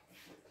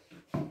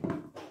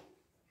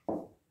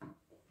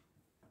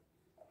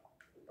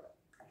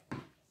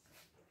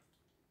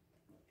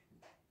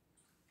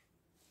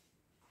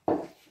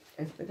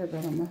 Este que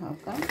tenemos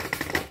acá.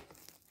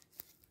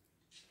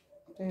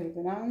 Este es el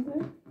grande.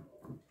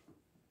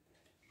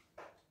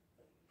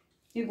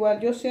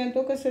 Igual yo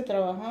siento que se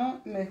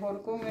trabaja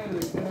mejor con el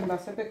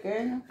envase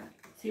pequeño.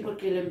 Sí,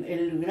 porque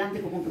el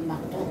grande como que es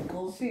más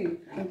tosco.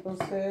 Sí,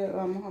 entonces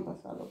vamos a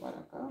pasarlo para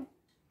acá.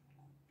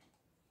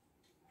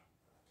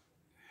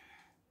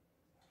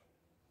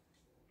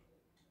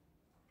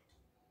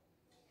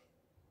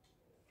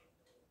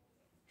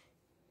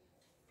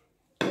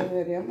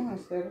 Deberíamos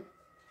hacer.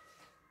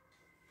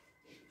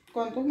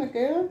 ¿Cuántos me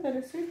quedan,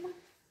 Teresita?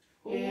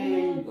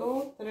 1,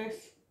 2,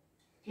 3.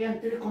 Quedan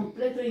 3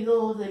 completos y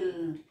 2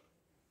 del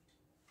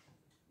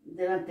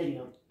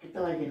anterior, que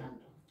estaba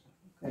llenando.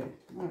 Ok,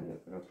 no,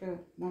 yo creo que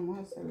vamos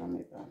a hacer la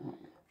mitad, ¿no?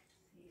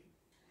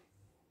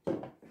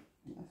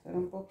 Vamos a hacer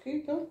un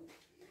poquito.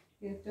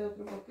 Y este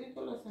otro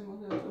poquito lo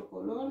hacemos de otro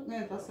color.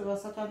 Mientras se va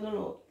sacando el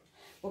otro.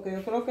 Porque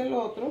yo creo que el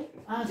otro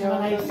ya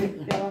va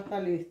a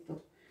estar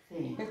listo.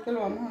 Sí. Este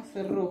lo vamos a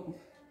hacer rojo.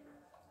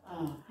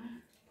 Ah.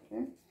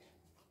 ¿Sí?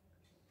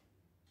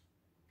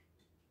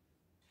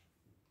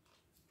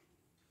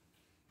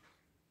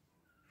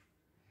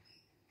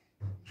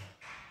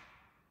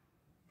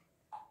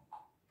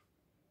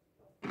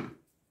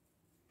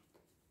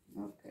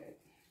 Ok.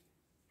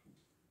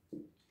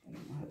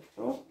 Tenemos el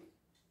rojo.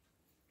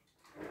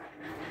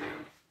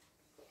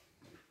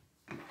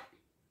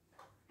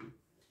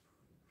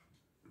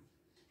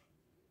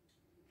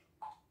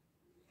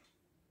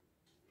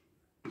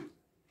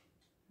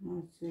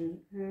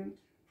 Así es.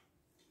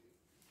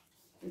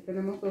 Aquí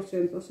tenemos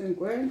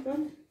 250.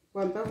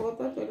 ¿Cuántas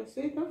gotas,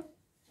 Teresita?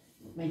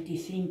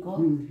 25.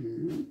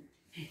 Uh-huh.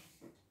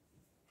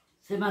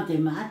 Sé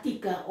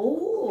matemática.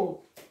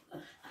 ¡Oh!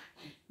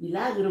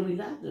 Milagro,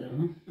 milagro.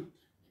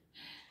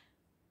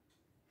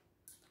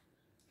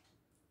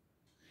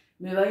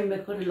 Me va a ir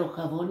mejor en los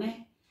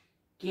jabones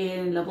que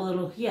en la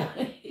podología.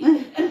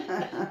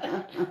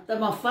 Está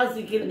más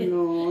fácil que...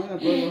 No, la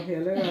podología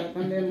le va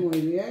también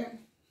muy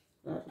bien.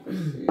 Claro que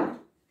sí.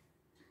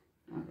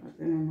 Acá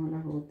tenemos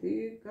las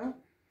goticas.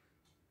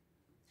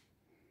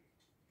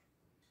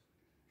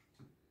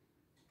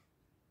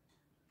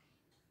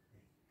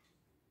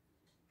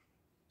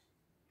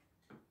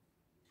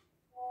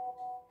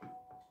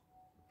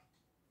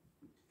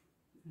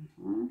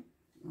 Vamos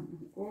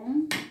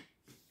con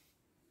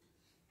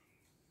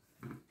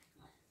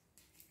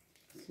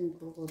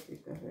 5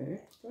 gotitas de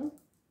esta.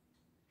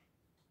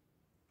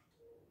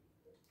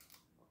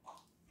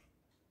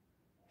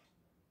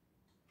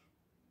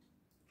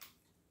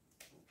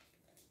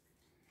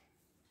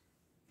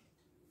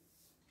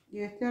 Y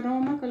este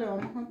aroma que le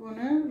vamos a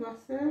poner va a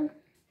ser...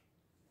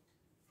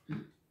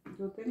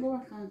 Yo tengo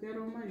bastante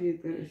aroma allí,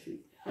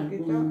 Teresita. Aquí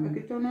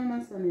está una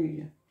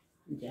manzanilla.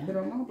 Ya.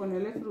 Pero vamos a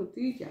ponerle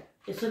frutilla.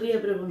 Eso le iba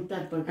a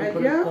preguntar, porque allá,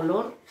 por el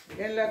color...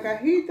 En la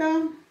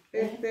cajita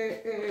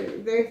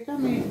de esta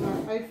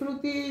misma, hay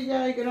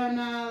frutilla, hay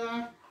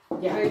granada,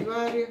 ya. Hay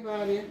varias.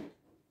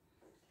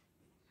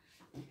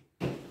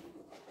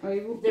 Ahí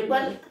 ¿De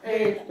cuál?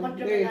 de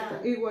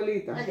esta,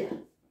 igualita. Allá.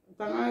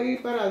 Están ahí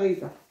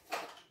paraditas.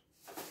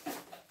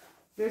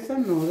 De esas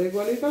no, de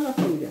igualita la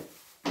suya.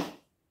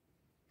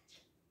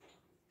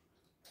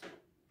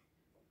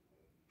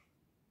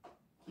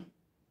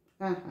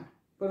 Ajá,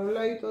 por un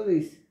ladito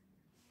dice.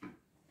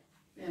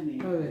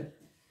 A ver.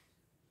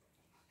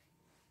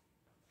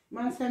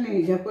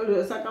 Manzanilla,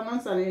 pues saca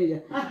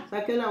manzanilla.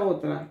 Saque la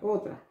otra.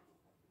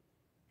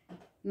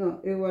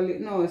 No,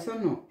 no, esa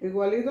no.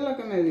 Igualito la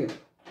que me dio.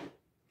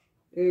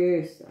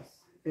 Esa.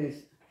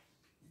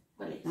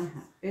 ¿Cuál es?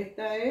 Ajá.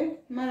 Esta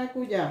es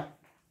maracuyá.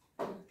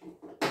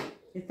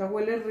 Esta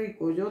huele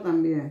rico, yo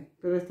también.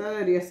 Pero esta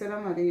debería ser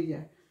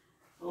amarilla.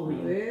 Obvio.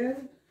 A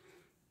ver.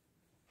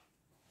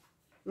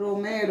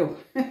 Romero.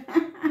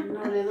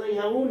 No le doy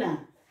a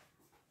una.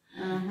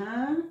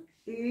 Ajá.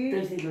 Y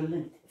Estoy sin los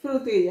lentes.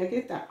 frutilla, aquí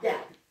está.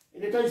 Ya, es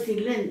que estoy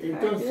sin lentes,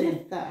 Aquí entonces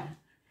está.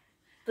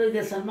 estoy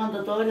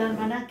desarmando todo el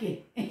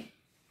almanaque.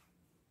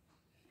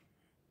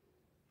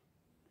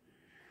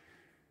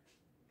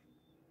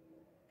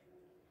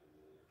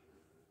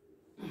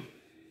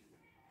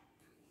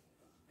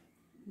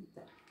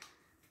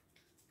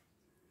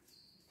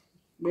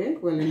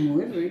 ¿Ves? Huele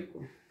muy rico.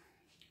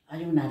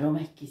 Hay un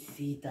aroma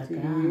exquisita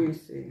acá.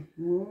 Sí,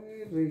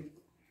 muy rico.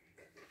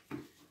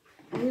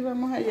 Y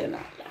vamos a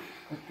llenarla.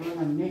 Con todas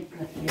las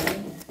mezclas que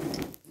hay.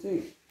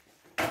 Sí.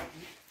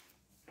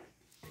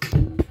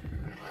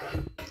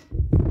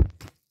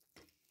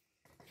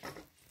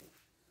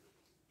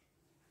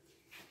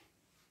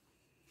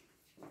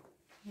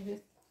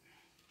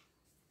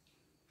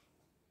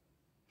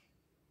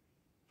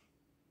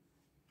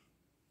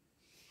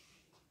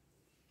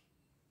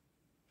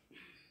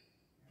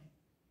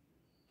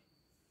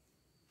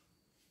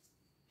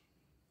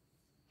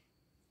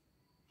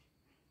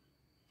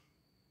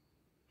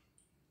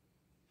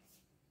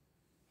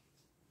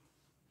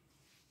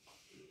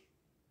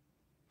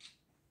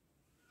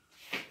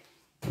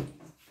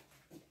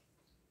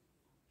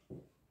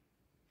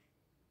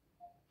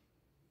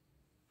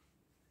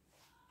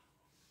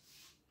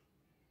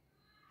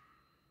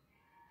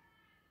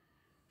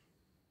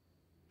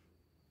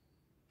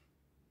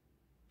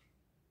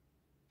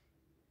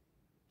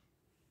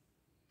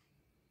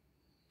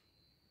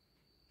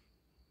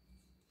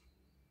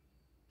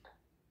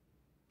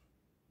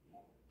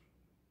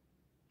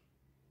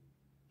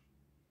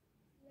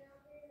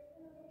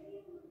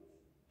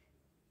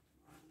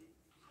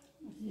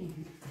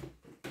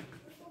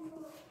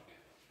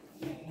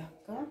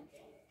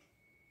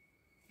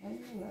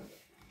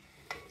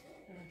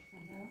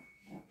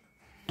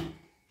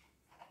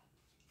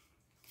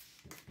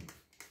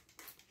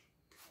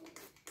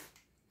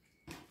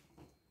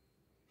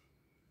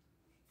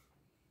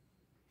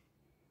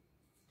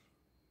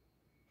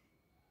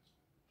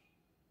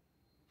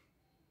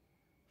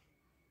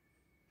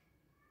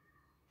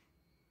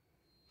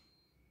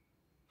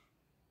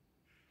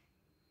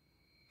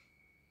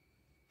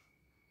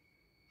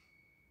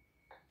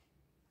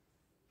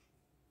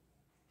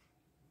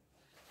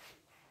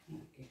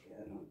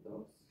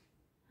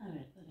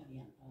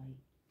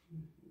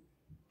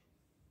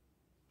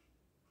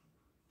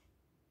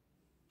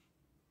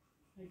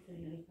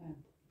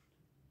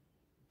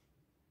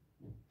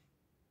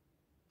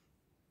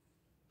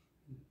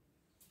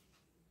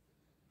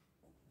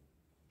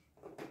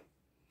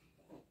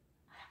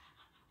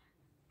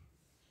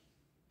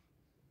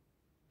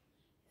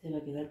 Se va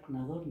a quedar con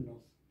adornos.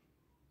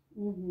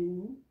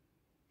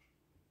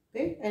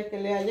 Sí, el que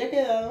le haya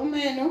quedado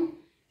menos,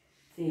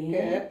 Sí,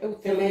 que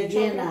usted se le echa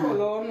rellena. otro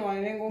color, no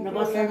hay ningún No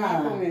pasa problema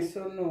nada. con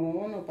eso,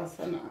 no, no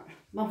pasa nada.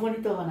 Más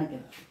bonitos van a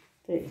quedar.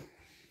 Sí.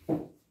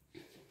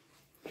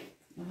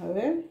 A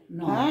ver.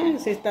 No. Ay,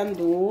 sí están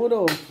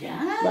duros.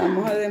 Ya.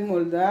 Vamos a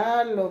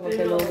desmoldarlo para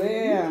que lo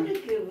vean.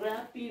 Mire qué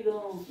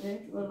rápido.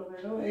 Por lo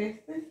menos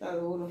este está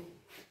duro.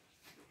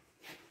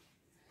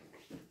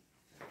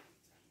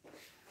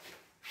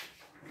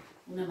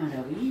 Una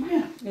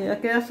maravilla. Ella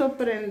queda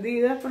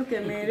sorprendida porque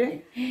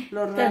mire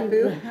lo Tan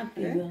rápido.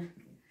 rápido.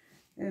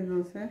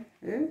 Entonces,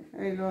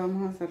 ahí lo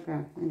vamos a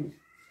sacar. Mire.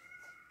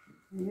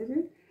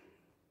 Mire.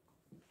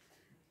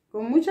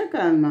 Con mucha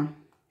calma.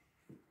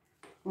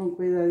 Con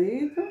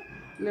cuidadito.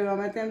 Le va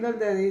metiendo el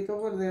dedito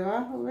por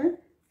debajo, ¿ves?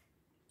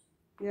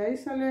 Y ahí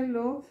salen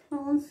los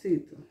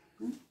jaboncitos.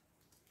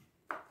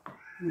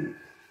 Mire.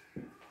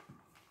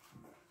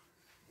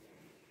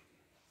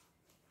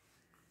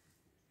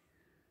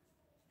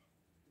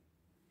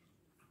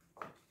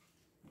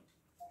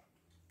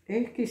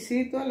 Es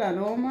exquisito el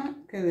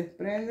aroma que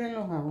desprenden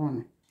los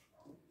jabones.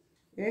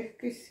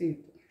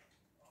 Exquisito.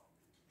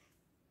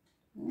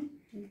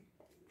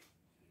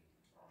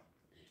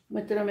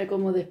 Muéstrame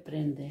cómo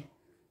desprende.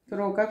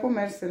 Provoca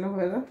comérselos,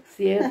 ¿verdad?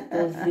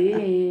 Cierto,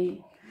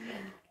 sí.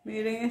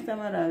 Miren esta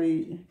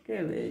maravilla.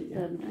 Qué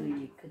bella. Tan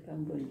rica,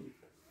 tan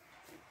bonita.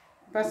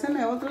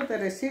 Pásame otro,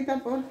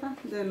 Teresita, porfa,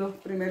 de los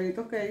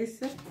primeritos que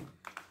hice.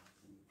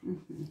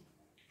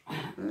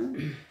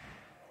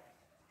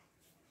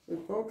 ¿Se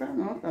toca?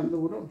 No, tan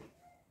duro.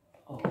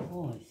 Oh,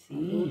 Tan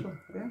sí. duro,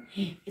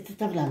 Este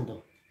está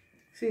hablando.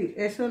 Sí,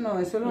 eso no,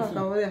 eso lo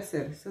acabo de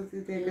hacer. Eso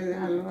sí tiene que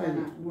dejarlos allí.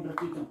 Un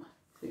ratito más.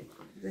 Sí,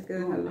 tiene que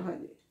dejarlos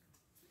allí.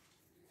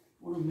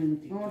 Unos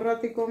minutitos. Un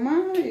ratico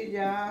más y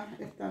ya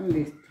están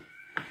listos.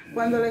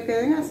 Cuando le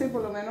queden así,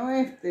 por lo menos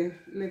este,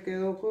 le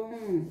quedó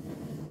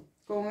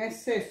con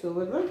exceso,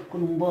 ¿verdad?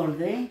 Con un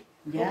borde,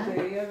 ya.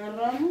 Ok, y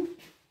agarramos.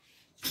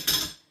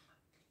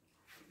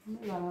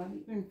 Vamos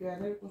a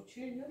limpiar el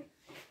cuchillo.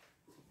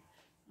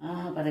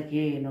 Ah, para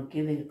que no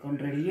quede con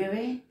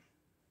relieve.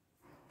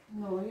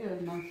 No, y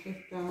además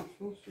está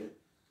sucio.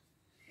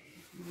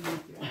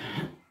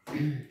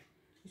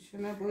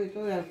 Echame un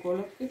poquito de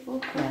alcohol aquí,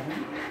 por favor. Claro.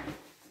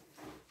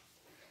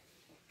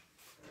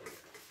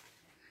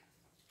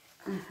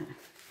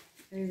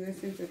 Ahí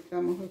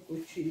desinfectamos el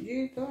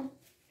cuchillito.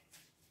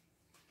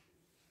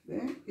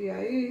 ¿Ven? Y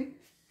ahí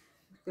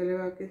usted le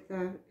va a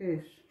quitar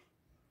eso.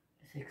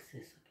 Ese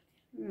exceso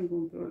que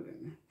Ningún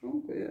problema.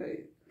 Con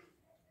cuidadito.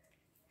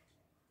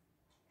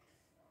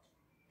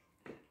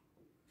 tiene.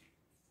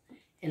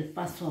 El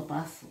paso a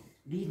paso,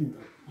 lindo.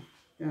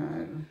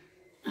 Claro.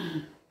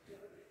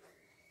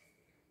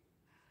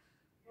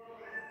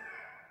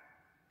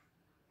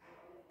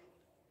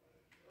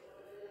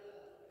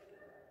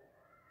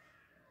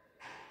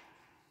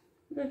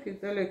 Le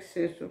quita el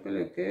exceso que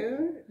le queda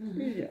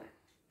y ya.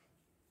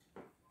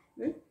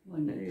 ¿Ves?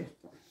 Bonito. Ahí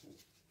está.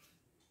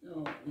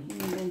 No,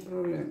 Ningún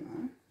problema.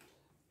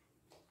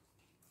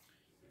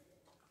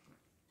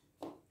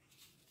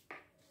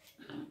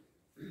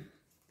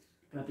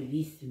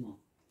 rapidísimo.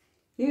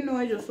 Y no,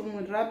 ellos son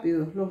muy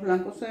rápidos. Los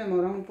blancos se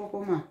demoran un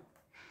poco más.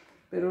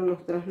 Pero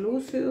los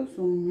translúcidos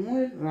son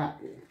muy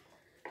rápidos.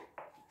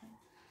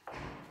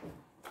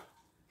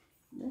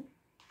 ¿Ves?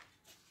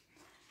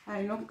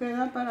 Ahí nos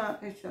queda para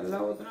echar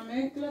la otra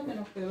mezcla que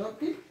nos quedó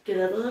aquí.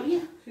 ¿Queda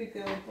todavía? Sí,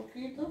 quedó un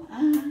poquito.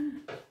 Ah,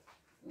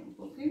 Un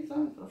poquito,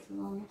 entonces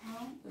vamos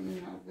a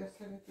terminar de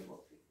hacer este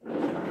poquito.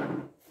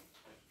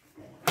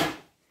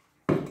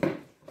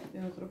 Y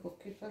otro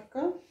poquito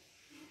acá.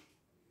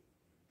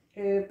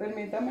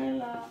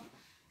 Permítame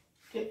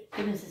 ¿qué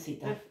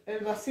necesita?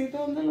 el vasito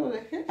donde lo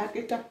dejé. Aquí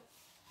está.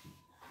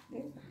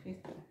 Aquí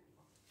está.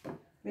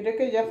 Mire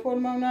que ya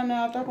forma una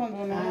nata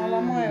cuando uno no la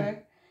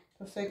mueve.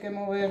 Entonces hay que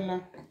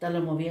moverla. Estarla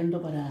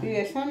moviendo para... Y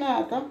esa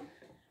nata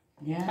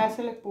Ya.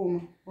 hace la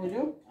espuma.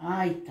 ¿Oyó?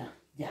 Ahí está,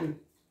 ya. Sí.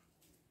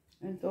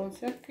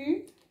 Entonces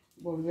aquí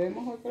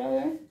volvemos otra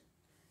vez.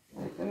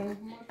 Ahí tenemos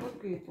muy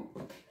poquito.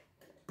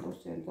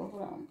 200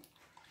 gramos.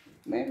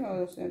 Menos de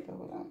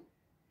 200 gramos.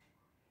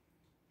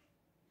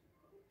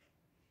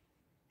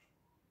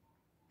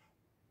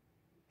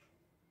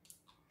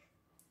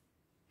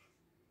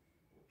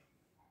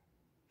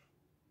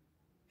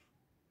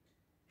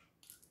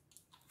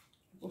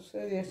 Puse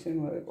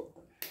 19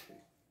 gotas.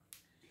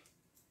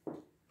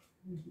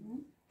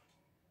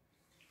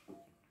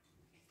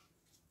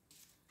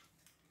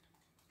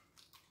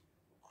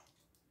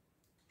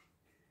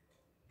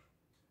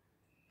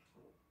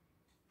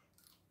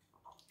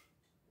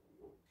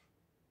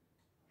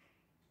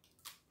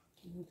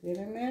 Si no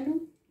tiene menos,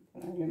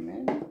 ponerle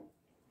menos.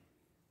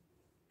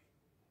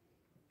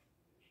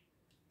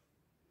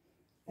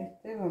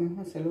 Este vamos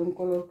a hacerle un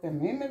color que a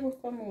mí me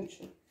gusta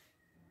mucho.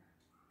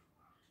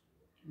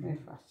 Me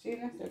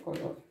fascina este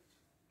color.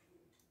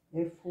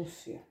 Es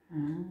fucsia.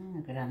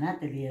 Ah,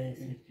 granate debe de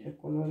ser. Este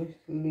color es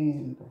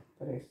lindo,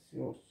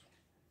 precioso.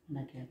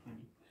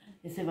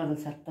 Ese va a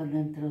resaltar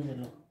dentro de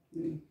los...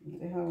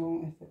 Este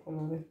jabón, este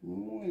color es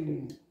muy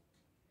lindo.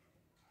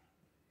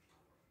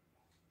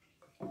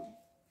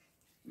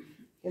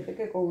 Fíjate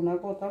que con una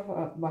gota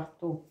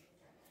bastó.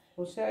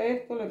 O sea, a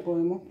esto le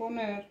podemos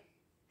poner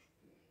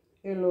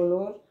el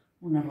olor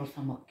Una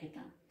rosa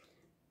mosqueta.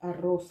 a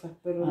rosas,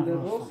 pero el de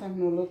rosas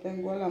no lo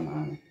tengo a la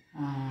mano.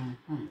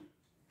 Ajá.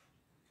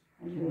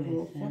 El de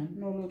rosas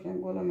no lo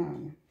tengo a la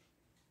mano.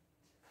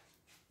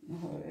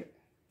 Vamos a ver.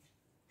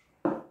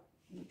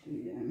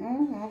 No,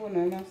 vamos a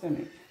poner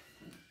manzanilla.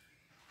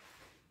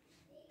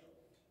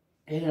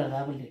 Es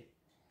agradable.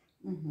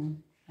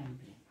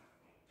 También.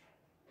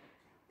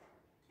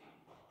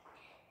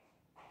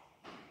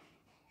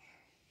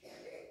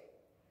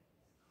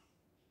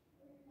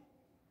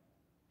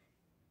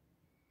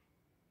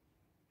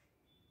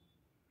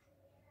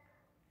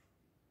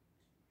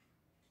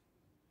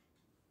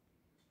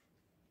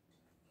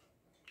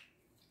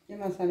 Y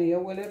manzanilla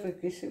huele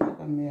riquísimo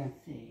también.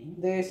 Sí.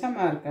 De esa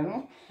marca,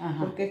 ¿no?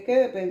 Ajá. Porque es que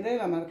depende de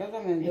la marca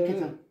también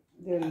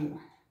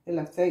del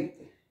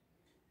aceite.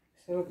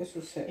 Eso es lo que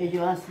sucede.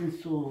 Ellos hacen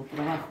su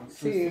trabajo.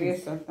 Sí,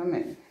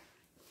 exactamente.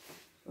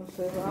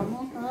 Entonces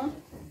vamos a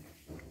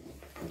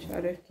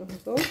echar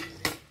estos dos.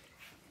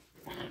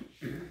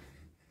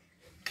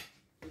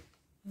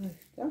 Ahí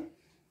está.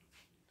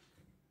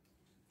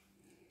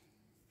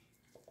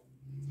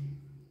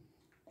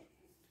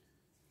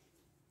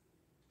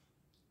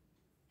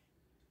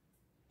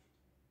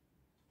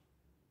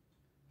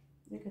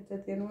 Y que este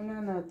tiene una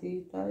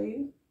natita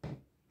ahí.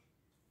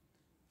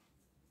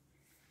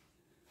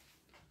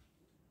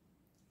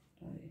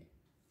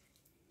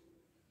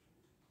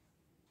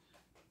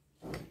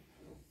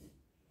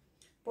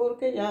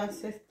 Porque ya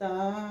se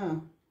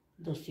está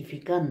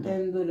dosificando.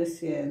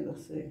 Endureciendo,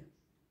 sí.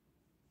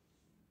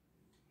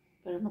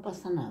 Pero no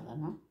pasa nada,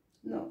 ¿no?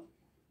 No.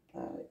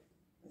 Ay,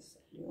 me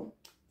salió.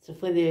 Se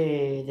fue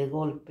de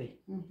golpe.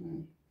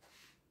 Uh-huh.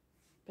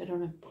 Pero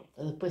no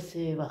importa, después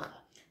se baja.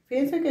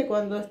 Fíjense que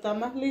cuando está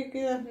más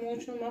líquida es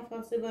mucho más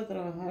fácil para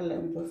trabajarla.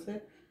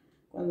 Entonces,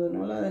 cuando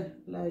no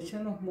la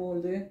echan los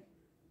moldes,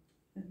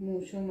 es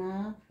mucho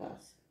más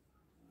fácil.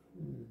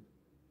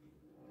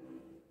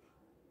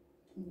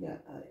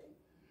 Ya, ahí.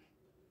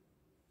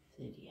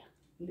 Sería.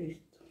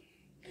 Listo.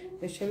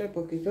 Échale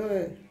poquito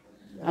de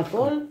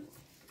alcohol.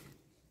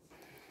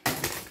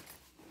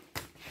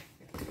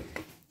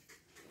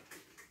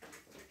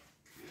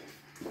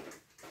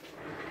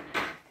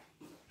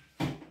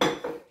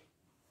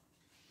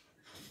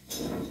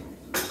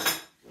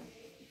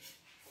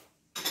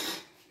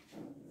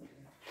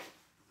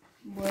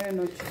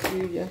 Bueno,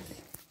 chiquillas,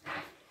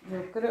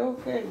 yo creo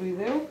que el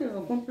video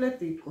quedó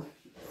completico,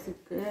 así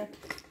que...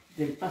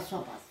 Del paso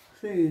a paso.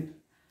 Sí,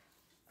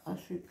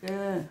 así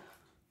que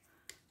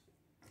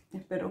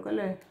espero que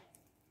les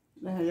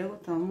haya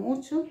gustado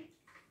mucho.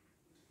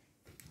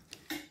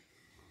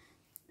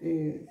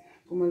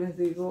 Como les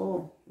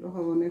digo, los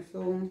jabones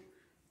son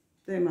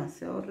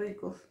demasiado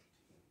ricos,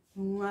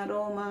 un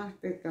aroma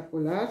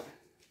espectacular.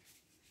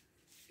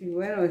 Y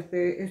bueno,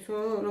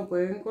 eso lo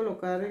pueden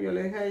colocar, yo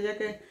le dije a ella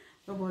que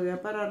lo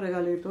podía para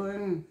regalitos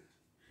en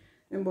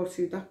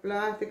bolsitas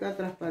plásticas,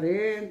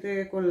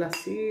 transparentes, con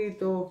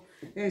lacitos,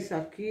 en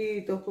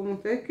saquitos, como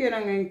ustedes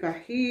quieran, en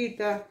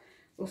cajitas,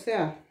 o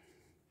sea,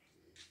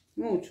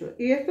 mucho.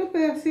 Y estos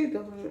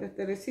pedacitos,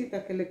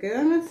 Teresita, que le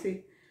quedan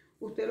así,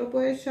 usted lo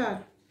puede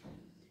echar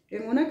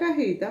en una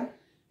cajita.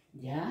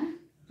 ¿Ya?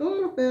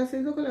 Todos los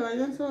pedacitos que le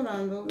vayan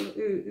sobrando,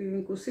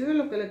 inclusive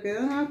los que le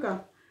quedan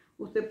acá,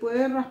 usted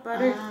puede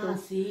raspar esto.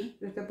 Sí.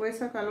 Y usted puede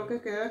sacar lo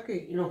que queda aquí.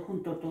 Y lo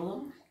junto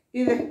todo.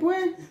 Y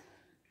después,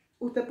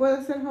 usted puede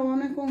hacer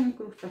jabones con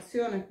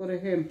incrustaciones, por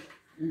ejemplo.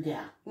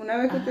 Ya. Una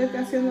vez que usted esté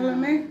haciendo la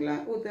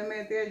mezcla, usted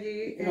mete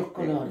allí los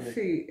colores.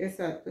 Sí,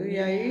 exacto. Y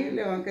ahí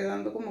le van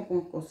quedando como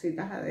con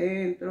cositas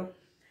adentro.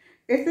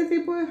 Este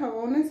tipo de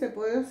jabones se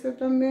puede hacer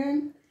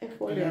también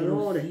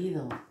exfoliadores.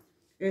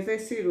 Es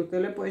decir,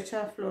 usted le puede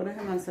echar flores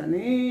de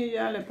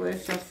manzanilla, le puede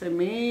echar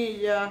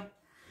semillas,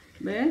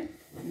 ¿ven?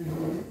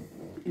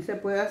 Y se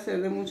puede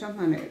hacer de muchas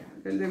maneras.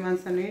 El de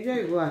manzanilla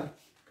igual.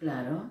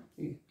 Claro.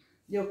 Sí.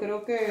 Yo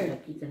creo que... Y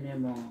aquí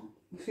tenemos...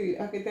 Sí,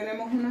 aquí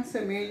tenemos unas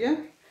semillas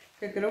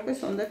que creo que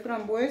son de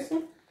frambuesa.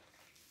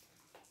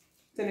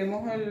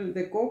 Tenemos el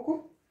de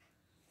coco.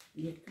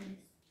 ¿Y este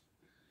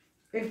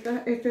es?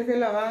 Este es de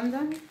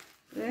lavanda,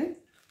 ¿ven?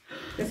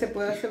 Que se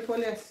puede hacer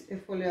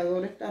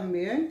exfoliadores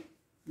también.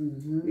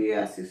 Y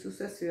así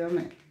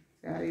sucesivamente.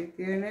 O sea, ahí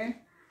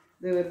tiene,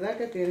 de verdad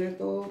que tiene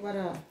todo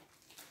para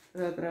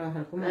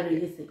trabajar como claro,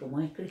 y ese como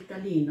es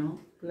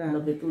cristalino, claro,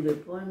 lo que tú le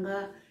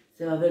pongas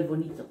se va a ver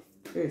bonito.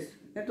 Eso.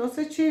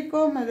 Entonces,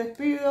 chicos, me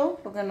despido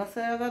porque no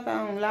se haga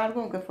tan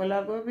largo, aunque fue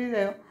largo el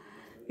video.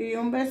 Y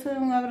un beso y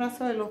un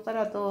abrazo de luz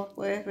para todos,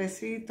 pues,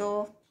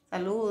 besitos,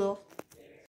 saludos.